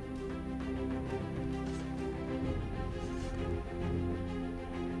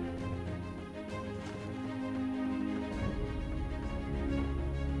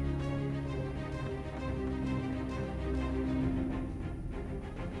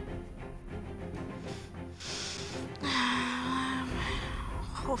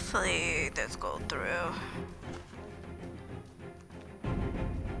 Hopefully this go through.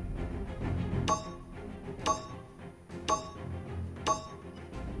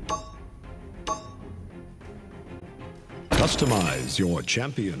 Customize your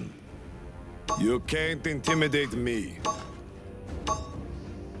champion. You can't intimidate me.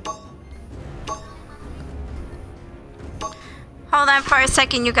 Hold on for a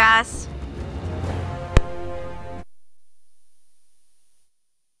second, you guys.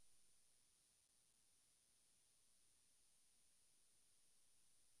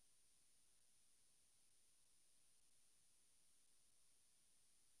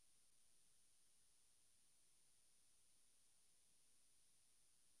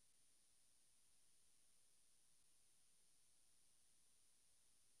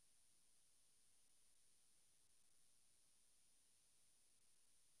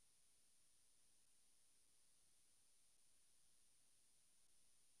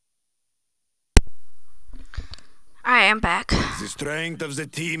 Alright, I'm back. The strength of the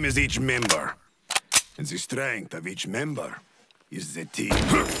team is each member. And the strength of each member is the team.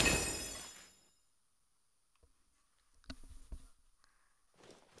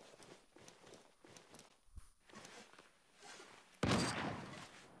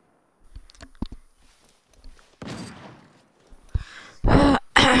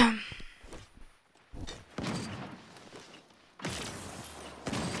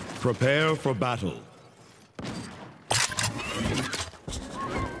 Prepare for battle.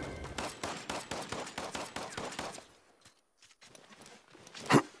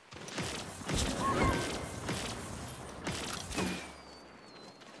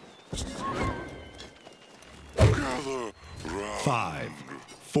 Five,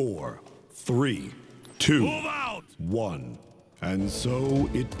 four, three, two, 1. And so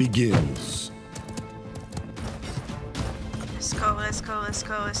it begins. Let's go, let's go, let's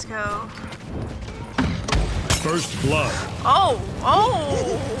go, let's go. First blood. Oh,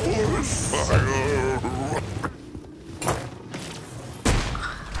 oh!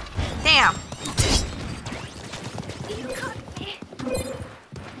 Damn.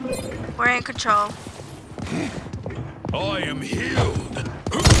 We're in control. I am healed.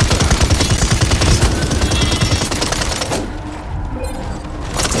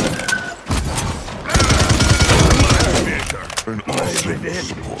 An awesome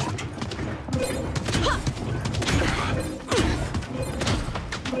support.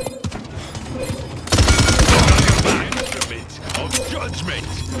 Of judgment.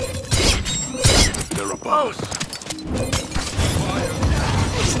 They're above us.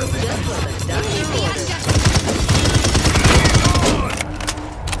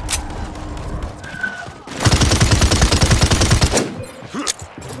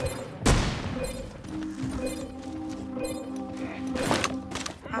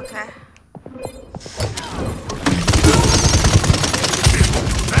 Okay.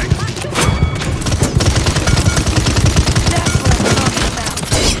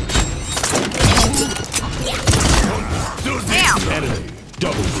 Damn. Enemy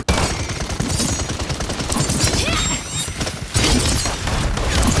double.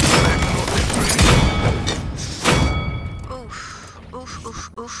 Oof, oof,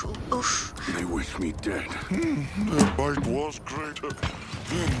 oof, oof, oof. They wish me dead. Their bite was greater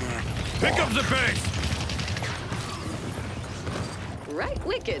than their... Pick up the pace. Right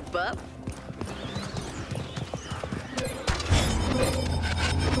wicked, bub.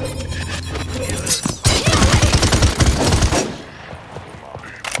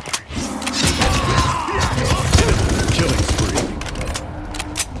 Killing spree.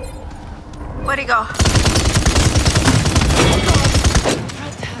 Where'd he go?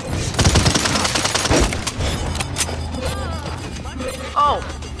 Oh.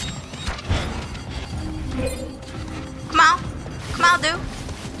 Come on. Come on, dude.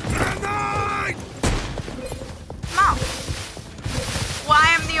 Come on.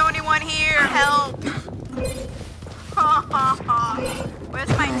 Why am the only one here? Help. Where's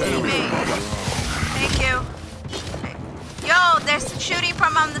my teammate? Thank you. Yo, there's shooting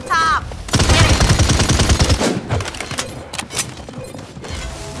from on the top. Get it.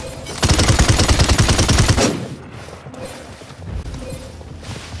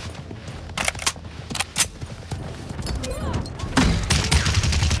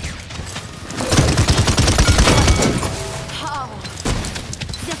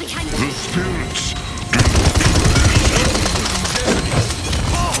 The spirits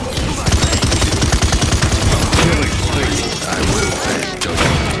Killing spree. I will fetch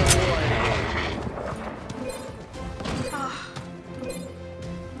judgment.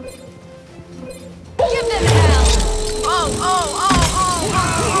 Give them hell! Oh, oh, oh, oh,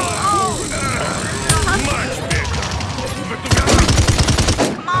 oh, oh, Much better. oh.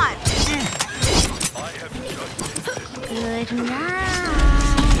 Come on. I have judgment. Good night.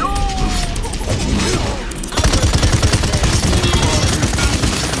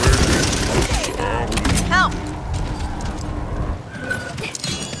 Help.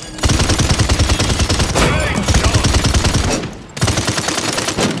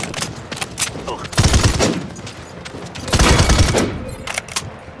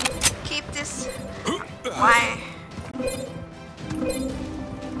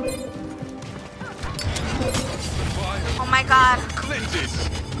 God. Cleanses.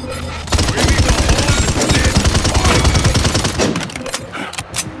 We need to hold this fire.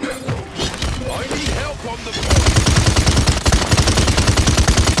 I need help on the point.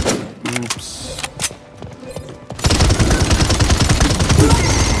 Oops.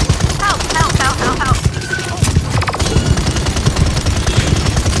 Help, help, help, help, help.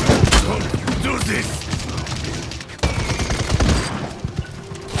 Do this!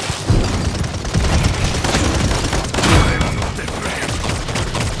 I'm not afraid.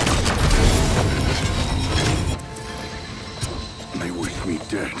 They wish me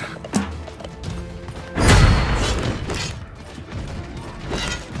dead.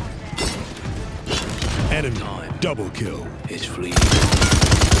 Enemy double kill. It's fleeting.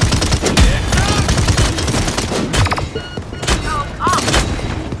 Oh, oh.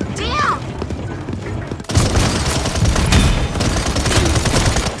 Damn.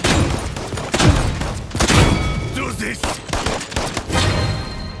 Do this!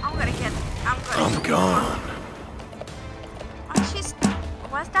 I'm gone. Oh,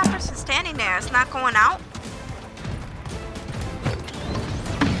 why's that person standing there? It's not going out?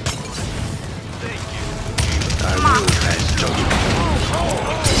 I will pass judgment.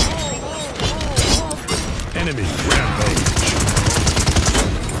 Enemy rampage.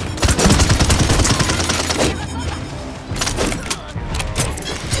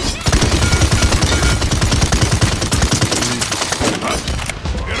 Bye.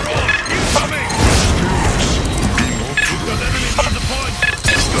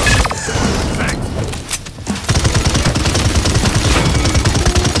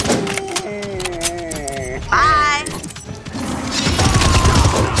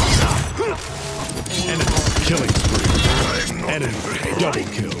 Enemy killing spree. Enemy double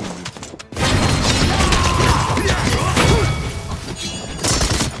kill.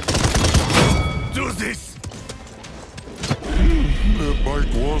 Do this! Their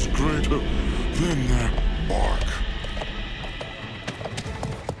bite was greater than their bark.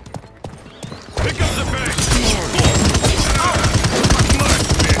 Pick up the pace!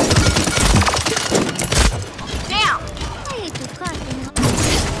 Damn. I hate to cut him.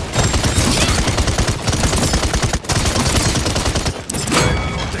 I'm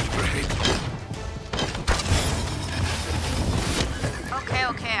not afraid. Okay,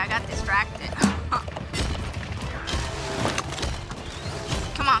 okay, I got distracted.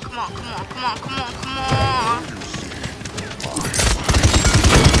 Come on, come on, come on, come on, come on, come on.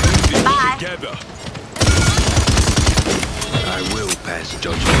 Bye. Together. I will pass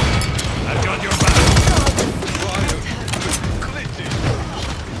judgment. I've got your back.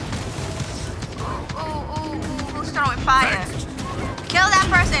 Ooh, ooh, ooh, who's throwing fire? Kill that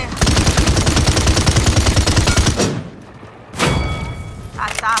person. I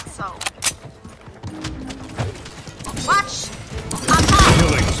thought so. Watch. On top.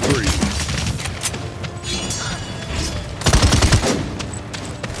 Killing spree.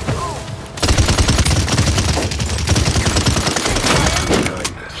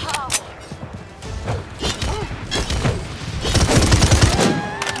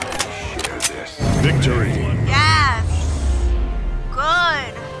 Victory. Yes.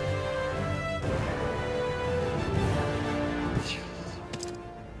 Good.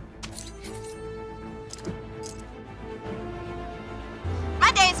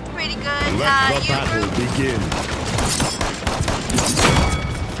 My day's pretty good. Let the You battle group? begin.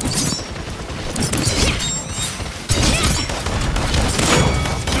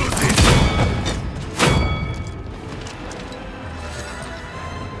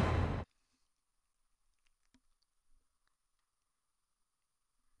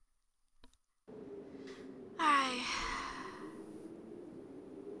 Alright.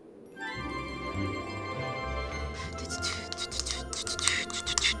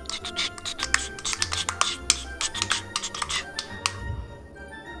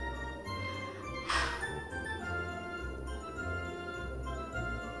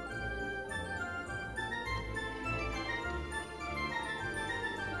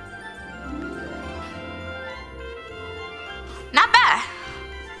 Not bad.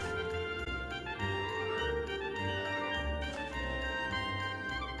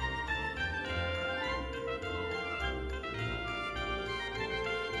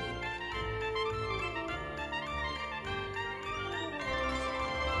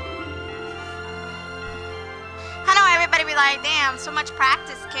 I know everybody be like, damn, so much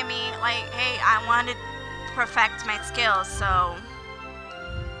practice, Kimmy. Like, hey, I want to perfect my skills, so.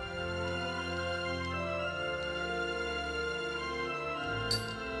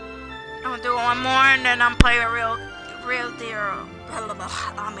 I'm gonna do one more and then I'm playing a real deal.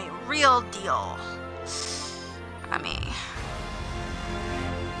 Real deal. I mean,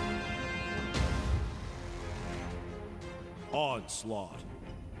 Onslaught.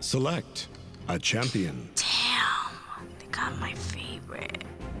 Select a champion. damn, they got my favorite.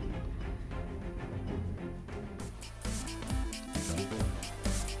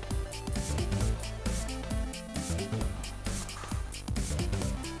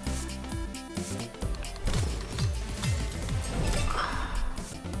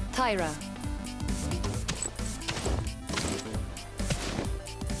 Tyra.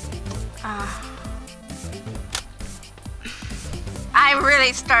 I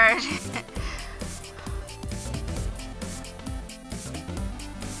really started.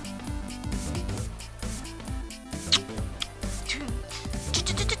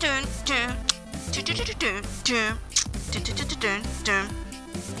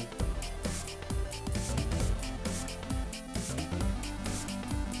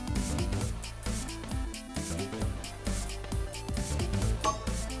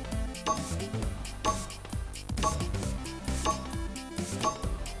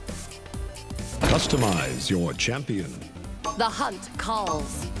 Customize your champion. The hunt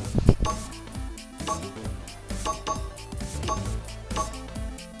calls.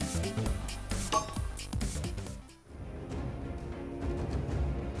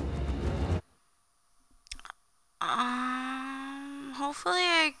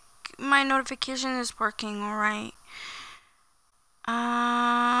 Hopefully my notification is working all right.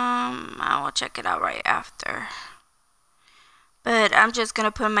 I will check it out right after. But I'm just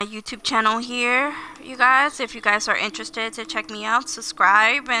gonna put my YouTube channel here, you guys. If you guys are interested to check me out,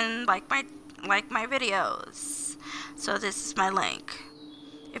 subscribe and like my videos. So this is my link.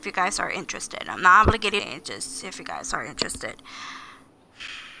 If you guys are interested, I'm not obligated. Just if you guys are interested.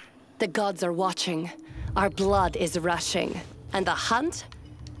 The gods are watching. Our blood is rushing. And the hunt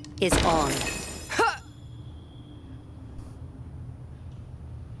is on.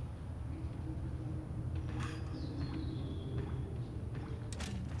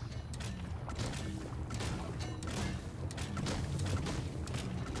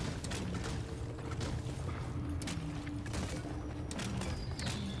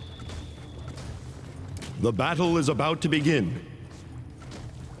 The battle is about to begin.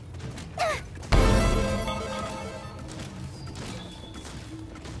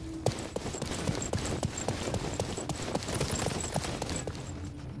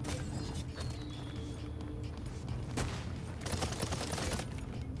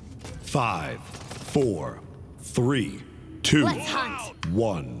 Five, 4, 3, 2, Let's hunt.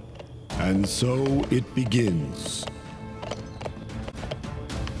 1. And so it begins.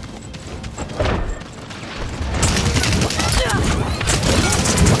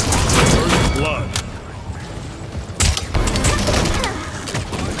 Blood.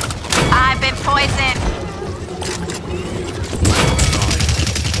 I've been poisoned.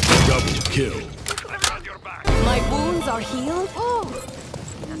 Double kill. My wounds are healed. Ooh.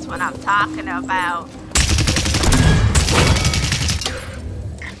 That's what I'm talking about.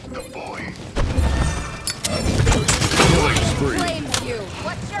 Killing spree. Flames you.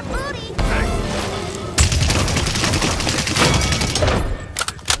 What's your booty?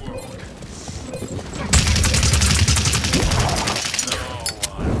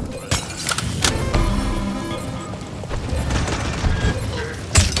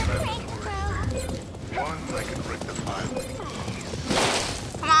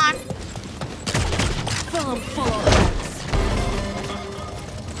 Come on. Full full of hopes.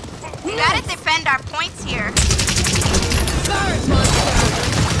 We gotta defend our points here. Bird monster.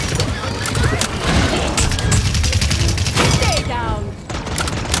 Stay down.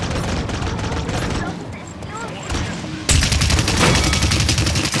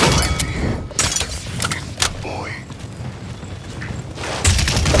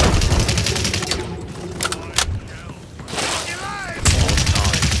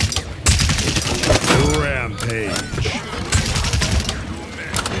 Rampage.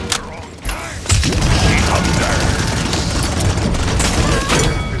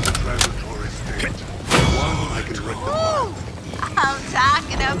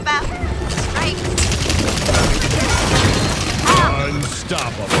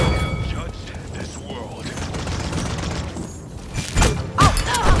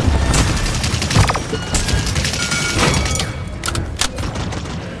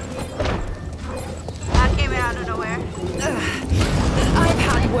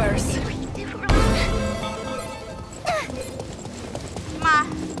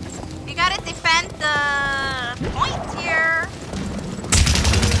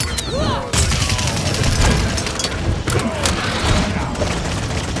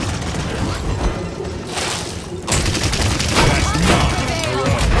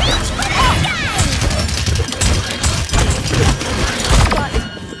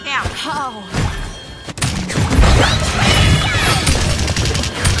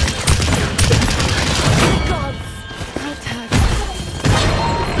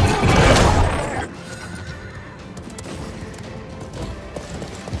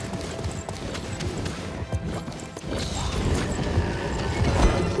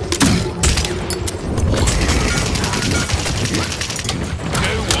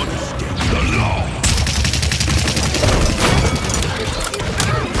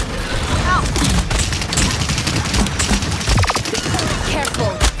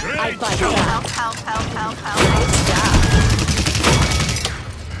 Spike Help, down. help, help, help, help. Nice job.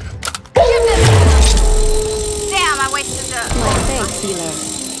 Damn, I wasted the... My thanks, healer.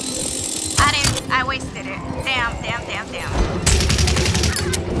 I wasted it. Damn, damn, damn, damn.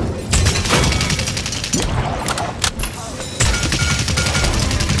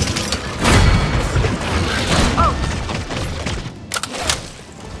 Oh.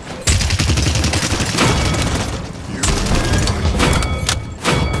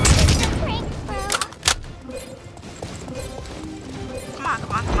 Come on,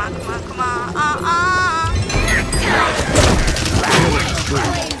 come on, come on, come on, come on.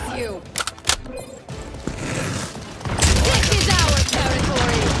 Praise you. This is our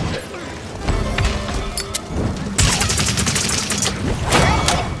territory.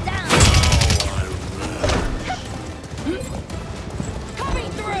 Coming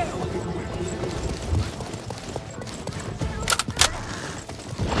through.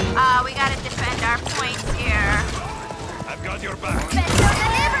 We gotta defend our points here. I've got your back. Special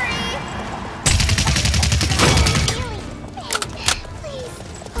delivery! Please.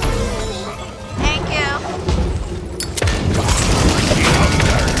 Thank you.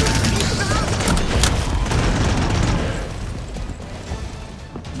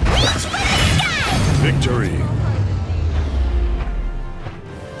 Victory.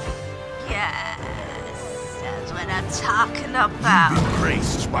 Yes, that's what I'm talking about.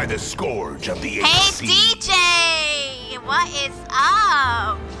 Graced by the scourge of the Hey AC. DJ, what is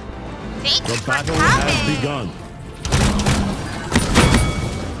up? Thank you The for battle coming. has begun.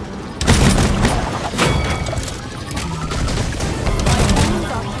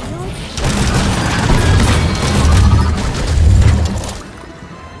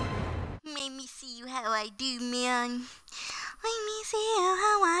 Make me see you how I do, man. Let me see you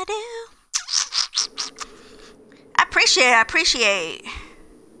how I do. I appreciate.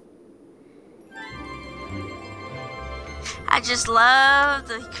 I just love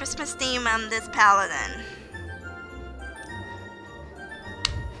the Christmas theme on this paladin.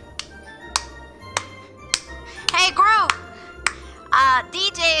 Hey group,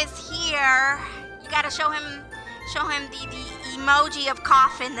 DJ is here. You gotta show him the emoji of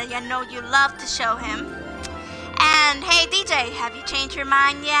coffin that you know you love to show him. And hey DJ, have you changed your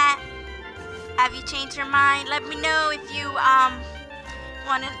mind yet? Have you changed your mind? Let me know if you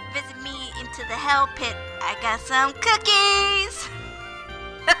want to visit me into the hell pit. I got some cookies.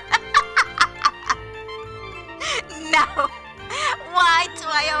 No. Why do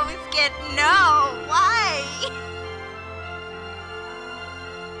I always get no? Why?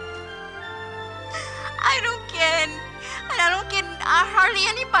 I don't get. Hardly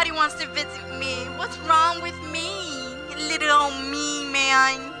anybody wants to visit me. What's wrong with me? Little old me,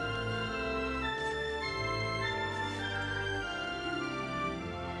 man.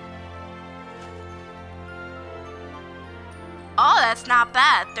 Oh, that's not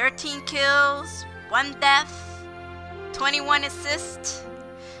bad. 13 kills, 1 death, 21 assists,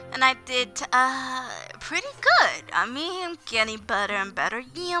 and I did pretty good. I mean, I'm getting better and better.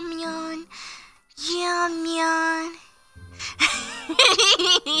 Yum yum, yum yum.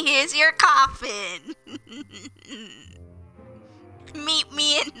 Here's your coffin. Meet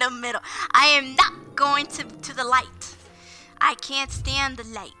me in the middle. I am not going to the light. I can't stand the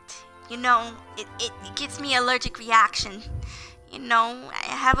light. You know, it gives me allergic reaction. You know,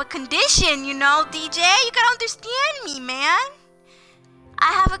 I have a condition, you know, DJ. You gotta understand me, man.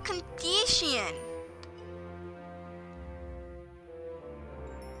 I have a condition.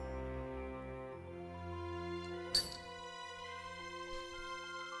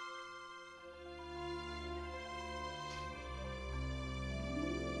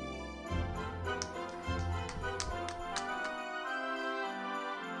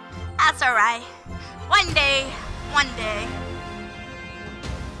 That's alright. One day.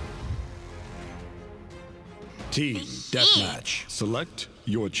 Team Deathmatch. Select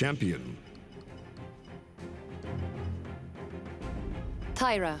your champion.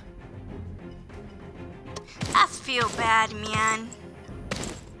 Tyra. That's feel bad, man.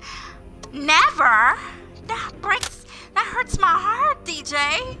 Never? That hurts my heart,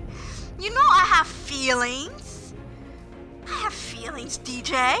 DJ. You know I have feelings.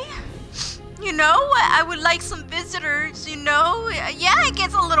 DJ. You know, I would like some visitors, you know. Yeah, it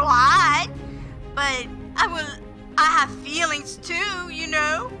gets a little hot, but I have feelings too, you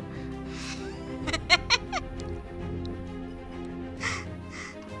know.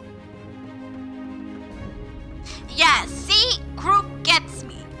 Yeah, see, Group gets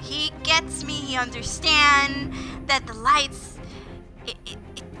me. He gets me. He understands that the lights it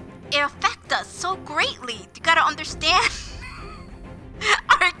affect us so greatly. You gotta understand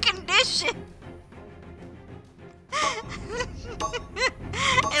our condition. shit.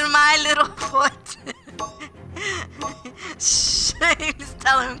 In my little foot. Shane's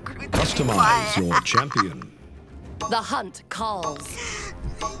telling Groot to be Customize quiet. your champion. The hunt calls.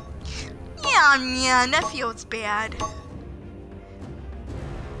 Yeah, man, that feels bad.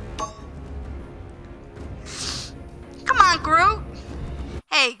 Come on, Groot.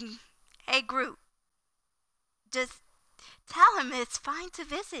 Hey, Groot. Just tell him it's fine to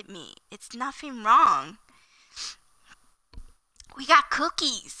visit me. It's nothing wrong. We got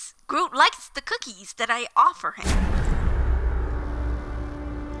cookies. Groot likes the cookies that I offer him.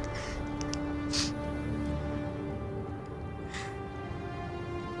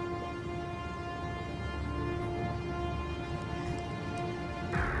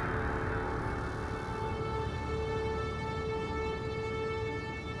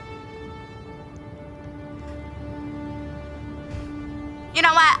 You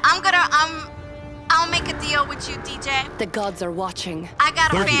know what? I'll make a deal with you, DJ. The gods are watching. I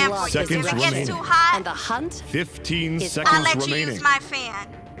got a 30 fan for you. If seconds it gets remaining. too hot, And the hunt 15 Is- I'll seconds let you remaining. use my fan.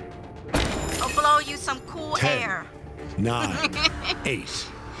 I'll blow you some cool 10, air. 9, 8,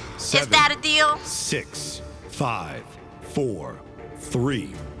 7, Is that a deal? 6, 5, 4,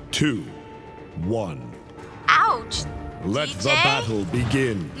 3, 2, 1. Ouch. Let DJ? the battle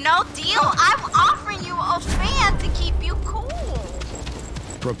begin. No deal. I'm offering you a fan to keep you cool.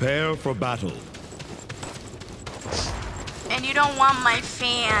 Prepare for battle. And you don't want my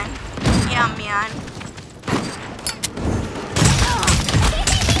fan. Yeah, man.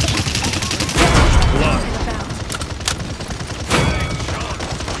 Blood.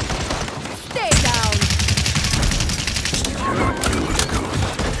 Stay down.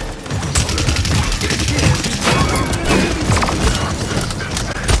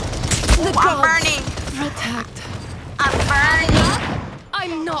 The I'm gods burning. protect. I'm burning.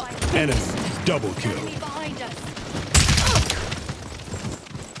 I'm not Enemy double kill. enemy behind us.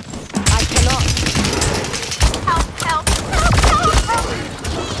 I cannot. Help, help, help, help,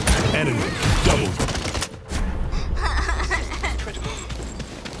 help. Enemy double.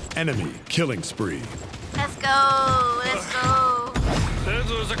 Enemy killing spree. Let's go. Let's go. That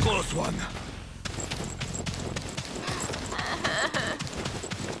was a close one.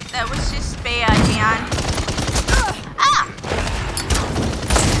 That was just bad, man. Ah!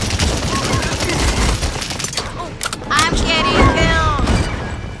 Oh, I'm getting killed.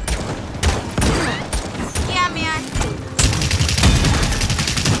 Yeah, man.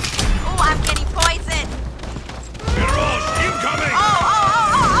 Oh, I'm getting poisoned. Mirage incoming! Oh, oh,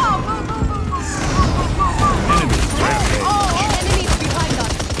 oh, oh, oh. Boom, boom, boom, boom, boom, boom, boom, boom, boom. Oh, Enemies behind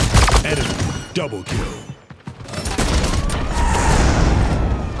us. Enemy double kill.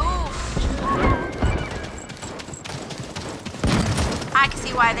 oof. I can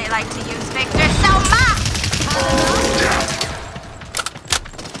see why they like to use Victor so much.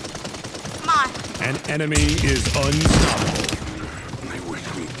 Come on. An enemy is unstoppable. They wish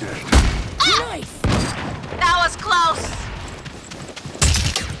me dead. Nice. That was close.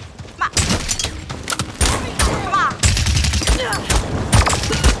 Come on. Come on.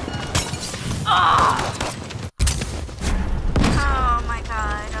 Oh. Oh my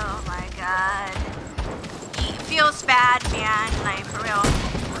god. Oh my god. It feels bad, man. Like, for real.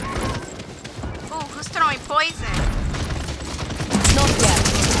 Ooh, who's throwing poison? Not yet.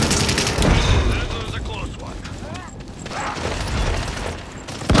 That was a close one.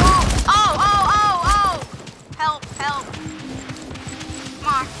 Oh, oh, oh, oh, oh. Help, help.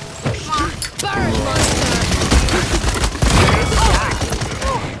 Come on. Come on. Burn, monster.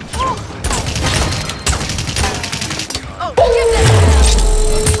 Oh, give this.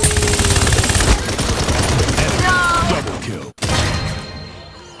 No. Double kill.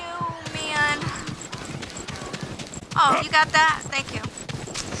 No, man. Oh, you got that? Thank you.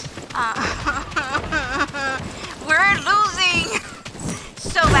 We're losing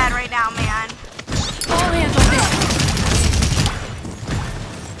so bad right now, man. All hands on deck.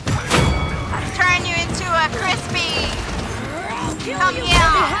 I'm turning you into a crispy. Come They're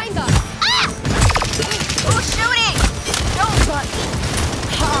here. behind us. Ah! Who's shooting? No. But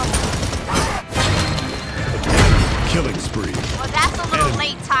Killing spree. Well, that's a little Enemy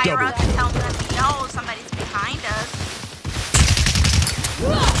late, Tyra, double to tell them we know somebody's behind us.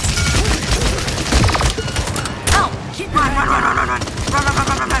 Oh! Run, run, run, run, run, run, run, run, run,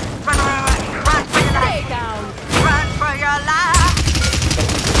 run, run, run, run, run, run for your stay life. down. Run for your life.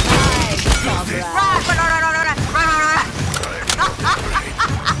 Nice, comrade. Run, run, run, run, run, run, run, run, run.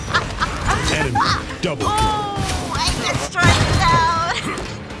 Enemy double kill. Oh, I get strikes out.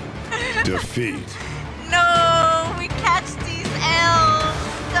 Defeat. No, we catch these L's.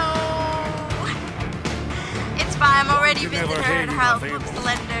 No. already could visited never her hand you house nothing. with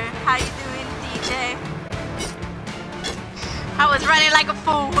Slender. How you doing, DJ? I was running like a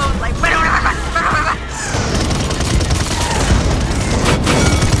fool. I was like,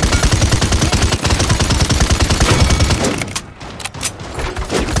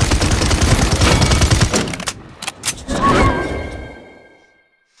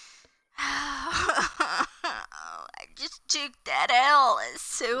 I just took that L. It's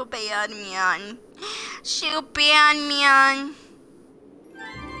so bad, man. So bad, man.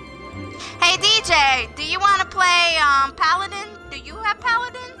 Hey DJ, do you want to play Paladin? Do you have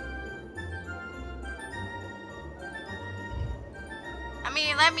Paladin? I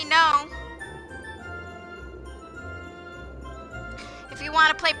mean, let me know. If you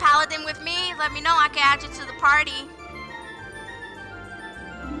want to play Paladin with me, let me know. I can add you to the party.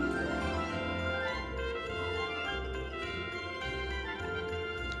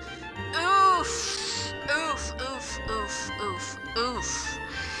 Oof. Oof, oof, oof, oof, oof.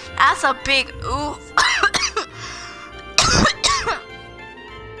 That's a big oof.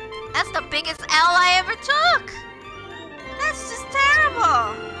 That's the biggest L I ever took. That's just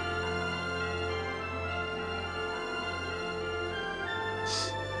terrible.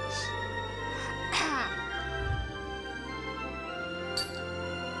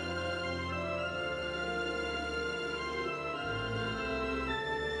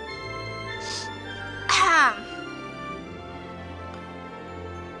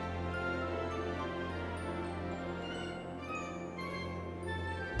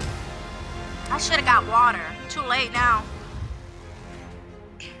 I should have got water. Too late now.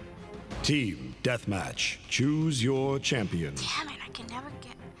 Team deathmatch. Choose your champion. Damn it, I can never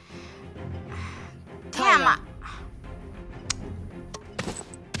get... Tyler. Damn,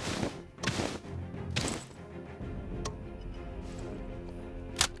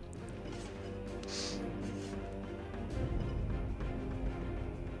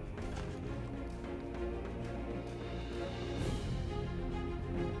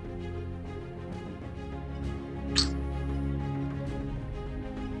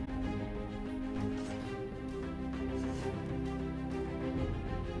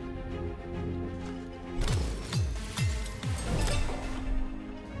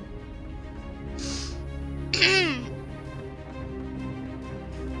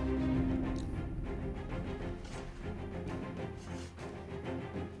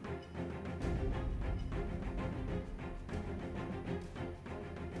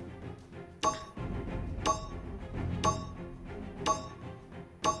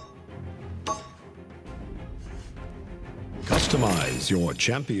 Customize your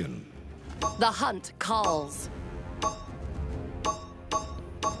champion. The hunt calls.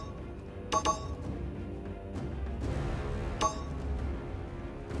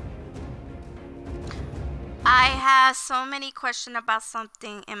 I have so many questions about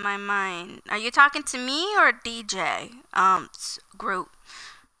something in my mind. Are you talking to me or DJ? Group.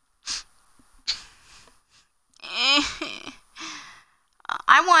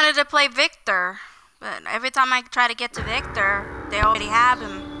 I wanted to play Victor, but every time I try to get to Victor, they already have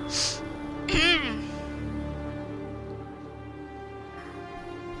him.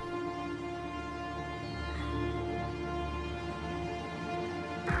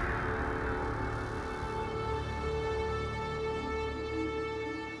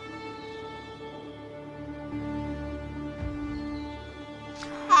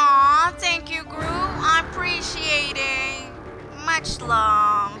 Aw, thank you, Group. I appreciate it. Much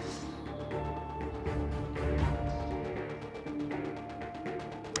love.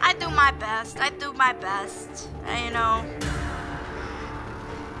 I do my best. I do my best. You know.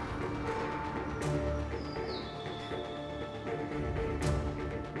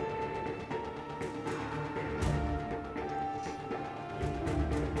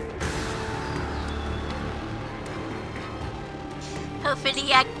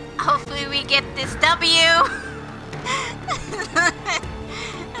 Hopefully we get this W.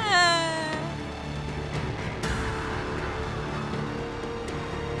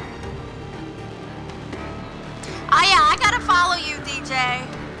 Oh yeah, I gotta follow you, DJ.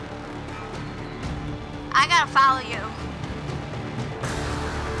 I gotta follow you.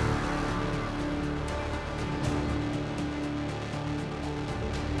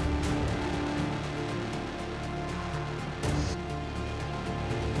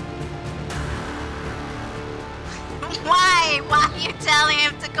 Why? Why are you telling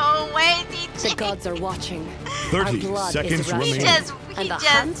him to go away, DJ? The gods are watching. 30 Our blood seconds is rushing. remaining. And the He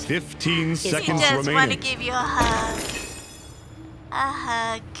hunt 15 he seconds just want to remaining. give you a hug. A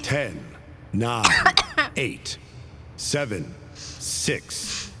hug. 10, 9, 8, 7,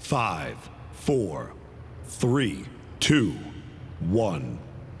 6, 5, 4, 3, 2, 1.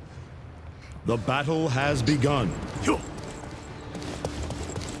 The battle has begun.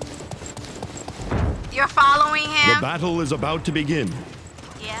 You're following him? The battle is about to begin.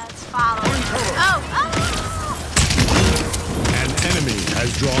 Yeah, it's following. Oh! An enemy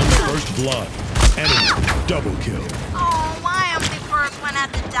has drawn the first blood. Enemy double kill. Oh, why I'm the first one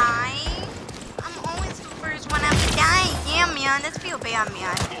at the die? I'm always the first one at the die. Yeah, man, that's feel bad,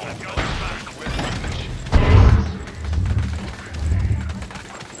 man.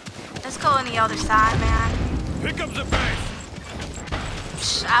 Let's go on the other side, man. Pick up the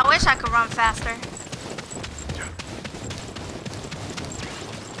pace. I wish I could run faster.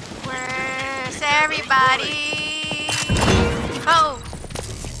 Where's everybody? Oh!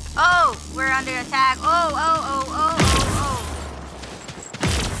 Oh! We're under attack. Oh, oh, oh, oh, oh,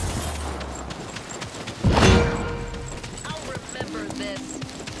 I'll remember this.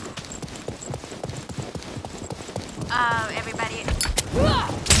 oh. Everybody.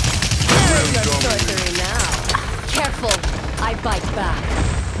 There's your sorcery now. Careful, I bite back.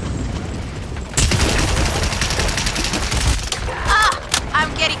 Ah!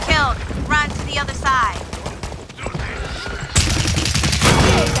 I'm getting killed. Run to the other side.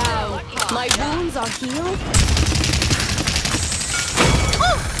 Stay down. My wounds are healed.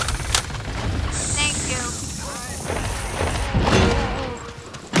 Woo! Thank you.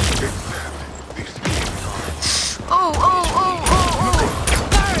 Oh, oh, oh, oh, oh.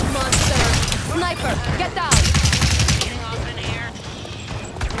 Bird monster! Sniper, get down!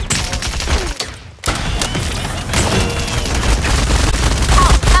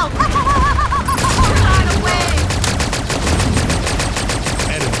 Help! Run away!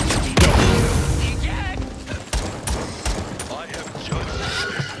 Enemy double kill.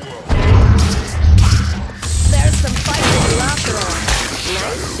 There's some fighting laughter on.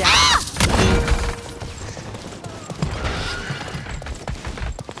 Nice shot.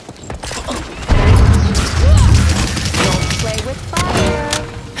 Don't play with fire.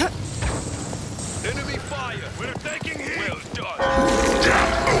 Enemy fire. We're taking hit. Well done.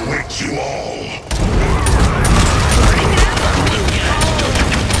 Death awaits you all.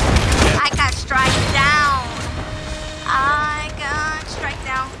 I got strike down. I got strike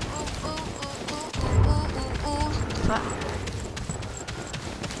down. Ooh, ooh, ooh, ooh, ooh, ooh, ooh. Fuck.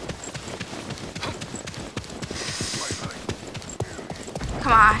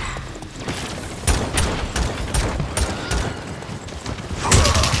 Come on.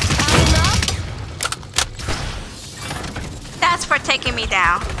 That's for taking me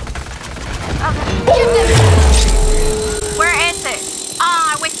down. Okay. Where is it?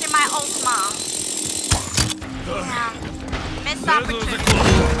 Oh, I wasted my ultima. Damn. Missed opportunity.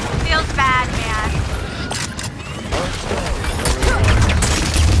 Feels bad, man.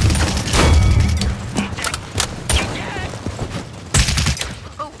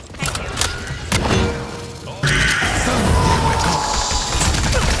 Oh, thank you.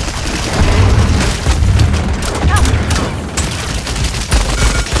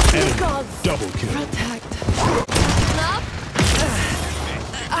 Enemy double kill. Protect. Enough?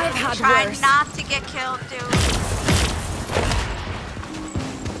 I've had Try worse. not to get killed, dude.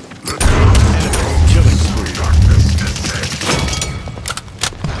 Enemy killing spree.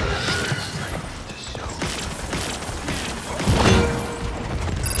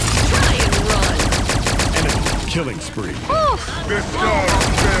 Try and run. Enemy killing spree. The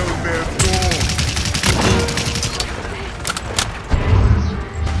dogs failed their door.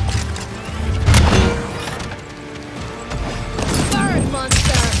 Bird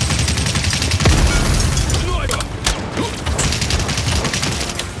monster.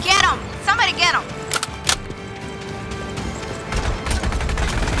 Get him! Somebody get him!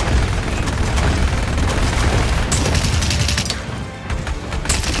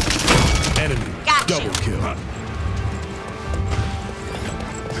 Enemy Got you. double kill.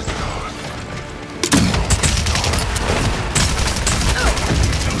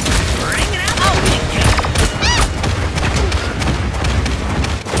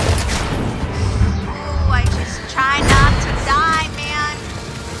 Ooh, I just try not to die, man.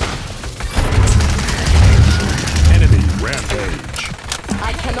 Enemy rampage.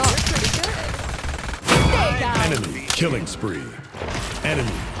 I cannot. Stay down. Enemy killing spree.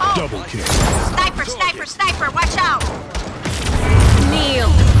 Enemy Oh. double kill. Sniper, sniper, sniper, watch out! Kneel.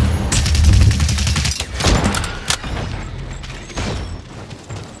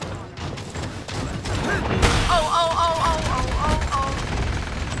 Oh, oh, oh, oh, oh, oh,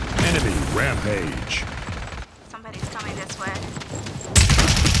 oh. Enemy rampage. Somebody's coming this way.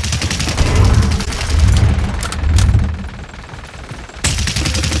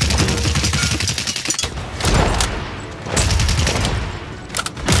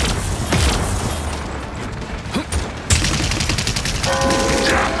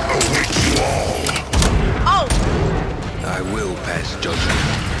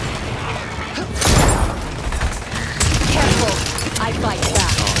 Careful! I bite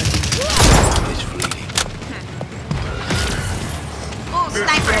back. It's fleeting. Ooh,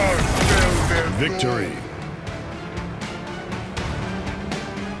 sniper! Victory.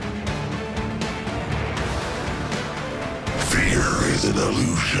 Fear is an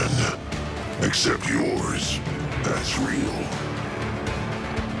illusion. Except yours. That's real.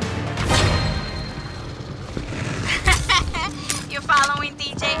 You're following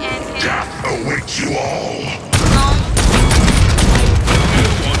DJ and his Death awaits you all. clone.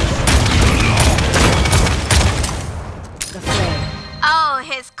 The fray. Oh,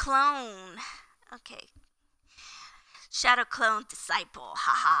 his clone. Okay. Shadow clone disciple.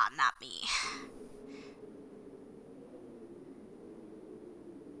 Haha, not me.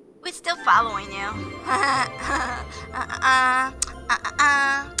 We're still following you.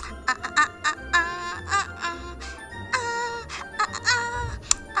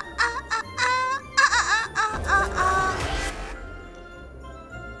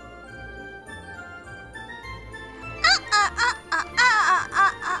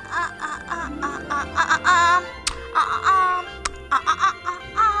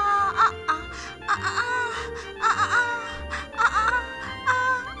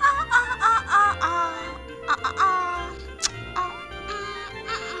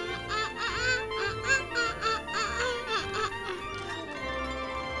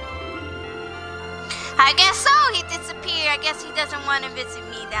 I guess so. He disappeared. I guess he doesn't want to visit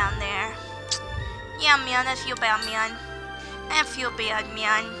me down there. Yeah, man. I feel bad, man. I feel bad,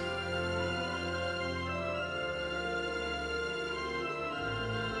 man.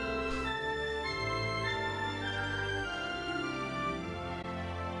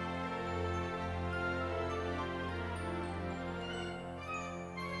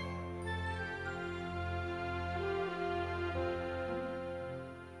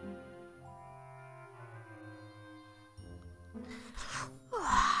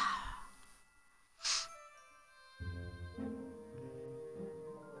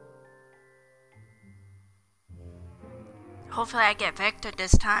 Hopefully I get Victor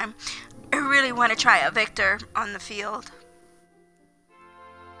this time. I really want to try a Victor on the field.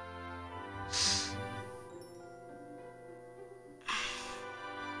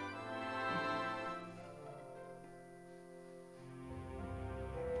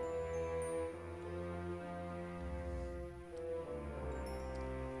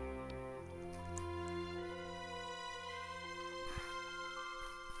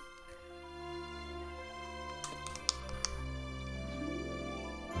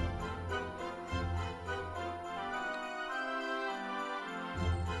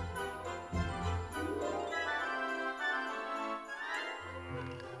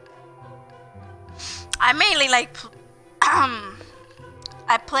 I mainly like, I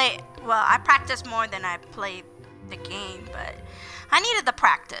practice more than I play the game, but I needed the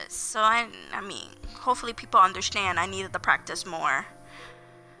practice. So I mean, hopefully people understand I needed the practice more.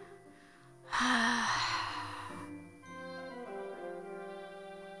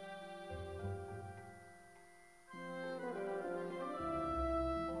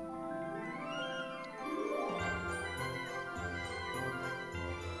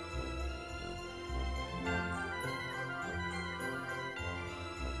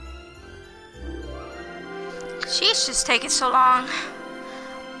 She's just taking so long.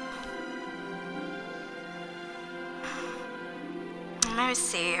 Let me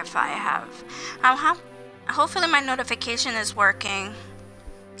see if I have. Hopefully my notification is working.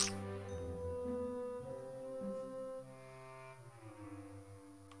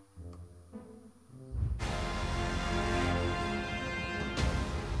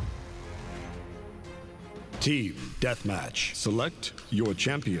 Team Deathmatch. Select your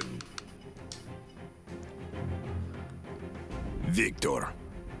champion. Victor.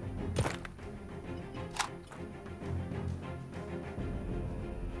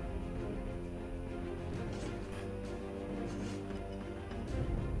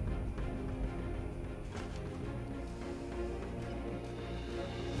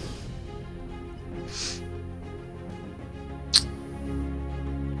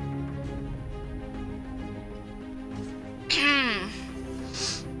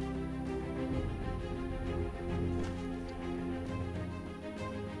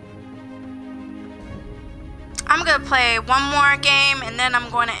 I'm gonna play one more game and then I'm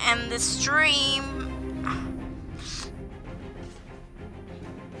going to end this stream.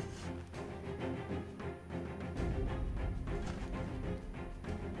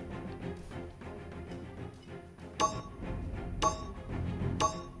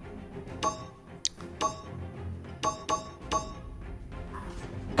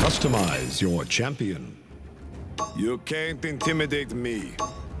 Customize your champion. You can't intimidate me.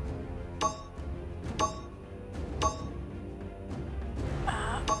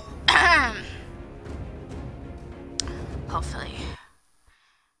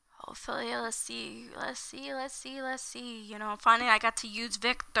 Hopefully, let's see. You know, finally I got to use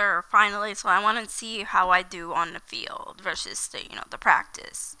Victor, finally, so I want to see how I do on the field versus the, you know, the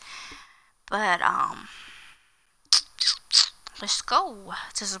practice. But, let's go.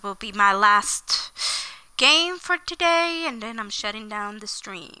 This will be my last game for today, and then I'm shutting down the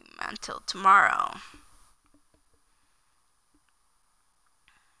stream until tomorrow.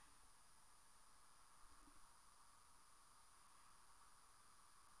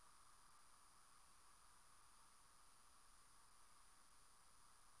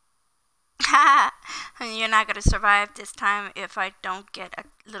 You're not gonna survive this time if I don't get a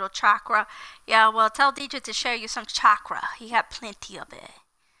little chakra. Yeah, well, tell DJ to share you some chakra. He had plenty of it.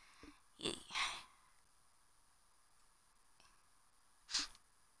 Yeah.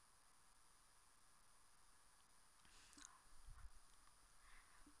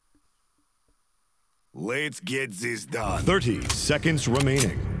 Let's get this done. 30 seconds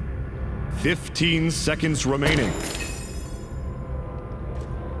remaining. 15 seconds remaining.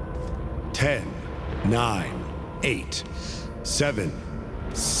 10, 9, 8, 7,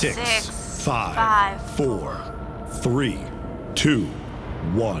 6, 5, 4, 3, 2,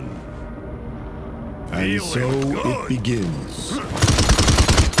 1. And so it begins.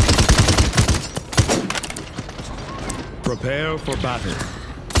 Prepare for battle.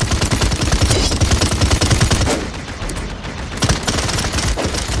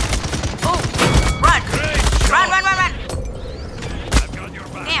 Run!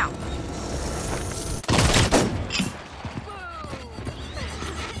 Damn.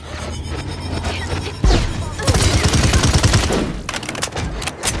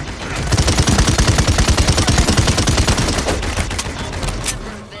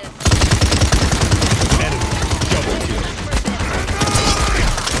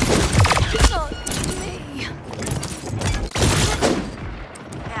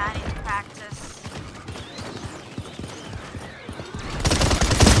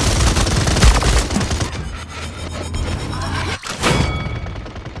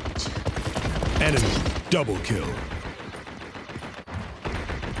 Double kill.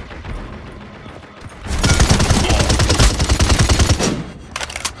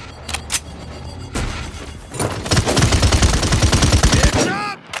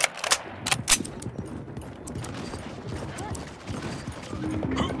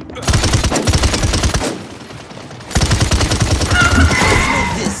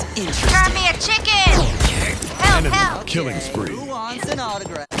 Turn me a chicken! Help! Killing spree. Who wants an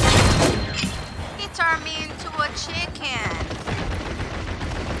autograph? He turned me into a chicken.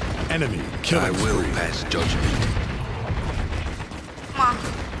 Enemy killing I will spree. pass judgment. Come on.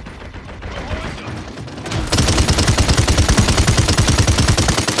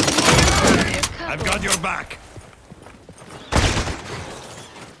 I've got your back.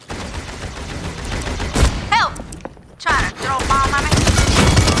 Help! Trying to throw a bomb at me.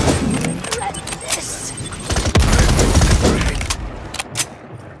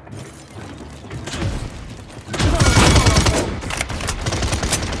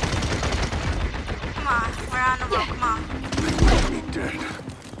 Come on, we're on the road, come on. They want me dead.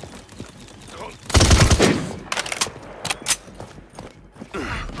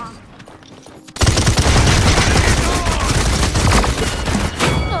 Come on.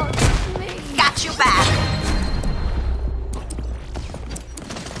 Got you back.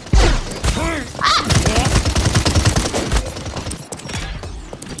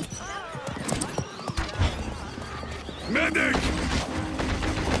 Medic!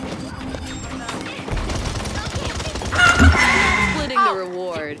 Splitting the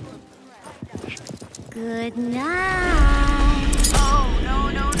reward. Good night. Oh, no.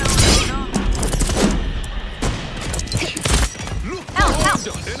 Help!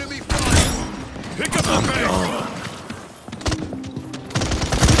 Enemy fire! Pick up the pace!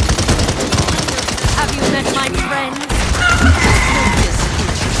 Have you met my friend?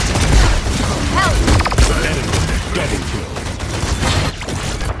 Help! Enemy double kill.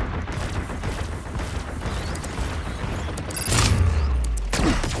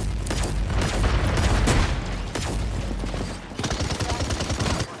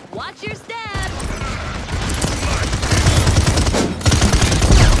 Watch your step.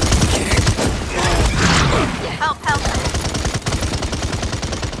 Help!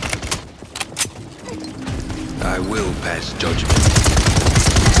 I will pass judgment.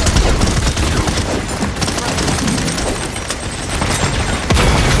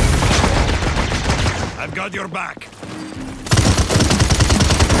 got your back.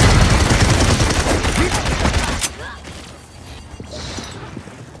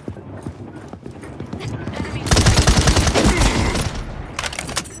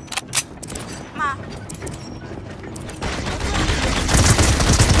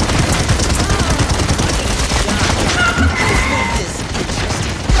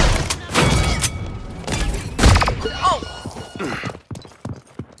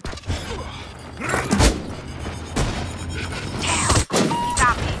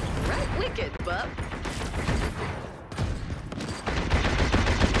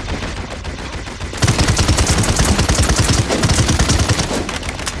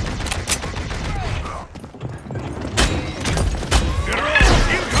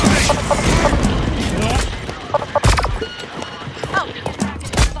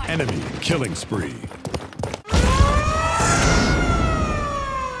 Enemy killing spree.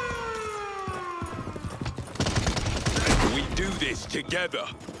 We do this together.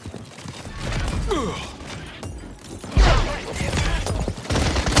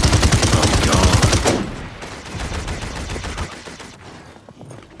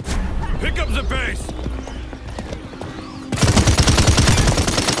 Pick up the pace.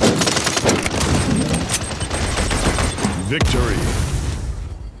 Victory.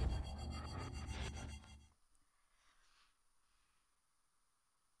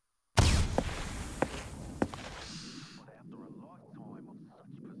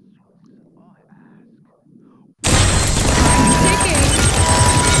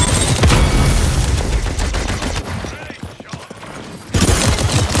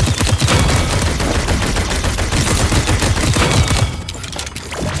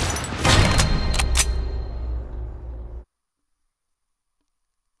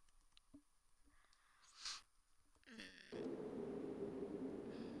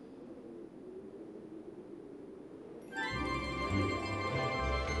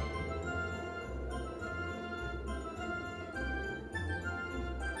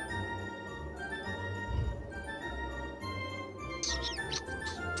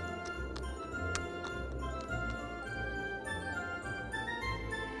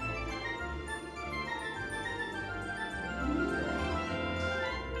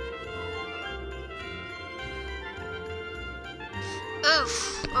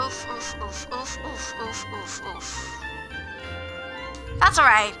 Oof, oof, oof, oof, oof, oof, oof, oof, oof. That's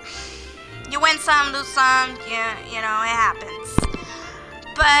alright. You win some, lose some, you know, it happens.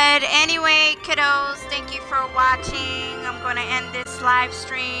 But anyway, kiddos, thank you for watching. I'm going to end this live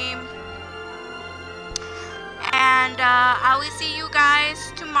stream. And I will see you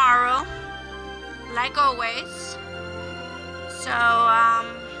guys tomorrow, like always. So,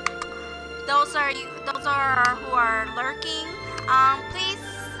 those are who are lurking. Please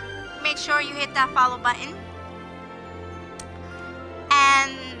make sure you hit that follow button.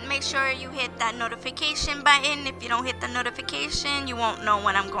 And make sure you hit that notification button. If you don't hit the notification, you won't know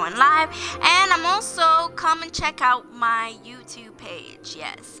when I'm going live. And I'm also, come and check out my YouTube page.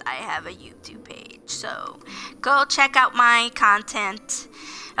 Yes, I have a YouTube page. So go check out my content.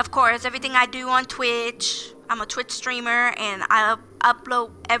 Of course, everything I do on Twitch. I'm a Twitch streamer and I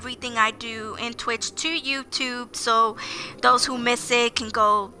upload everything I do in Twitch to YouTube. So those who miss it can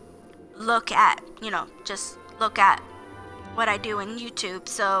go look at, just look at what I do in YouTube.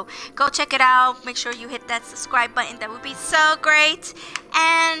 So go check it out. Make sure you hit that subscribe button. That would be so great.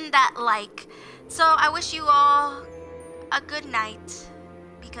 And that like. So I wish you all a good night,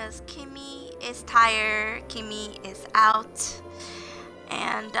 because Kimmy is tired. Kimmy is out.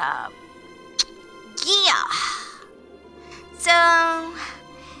 And yeah. So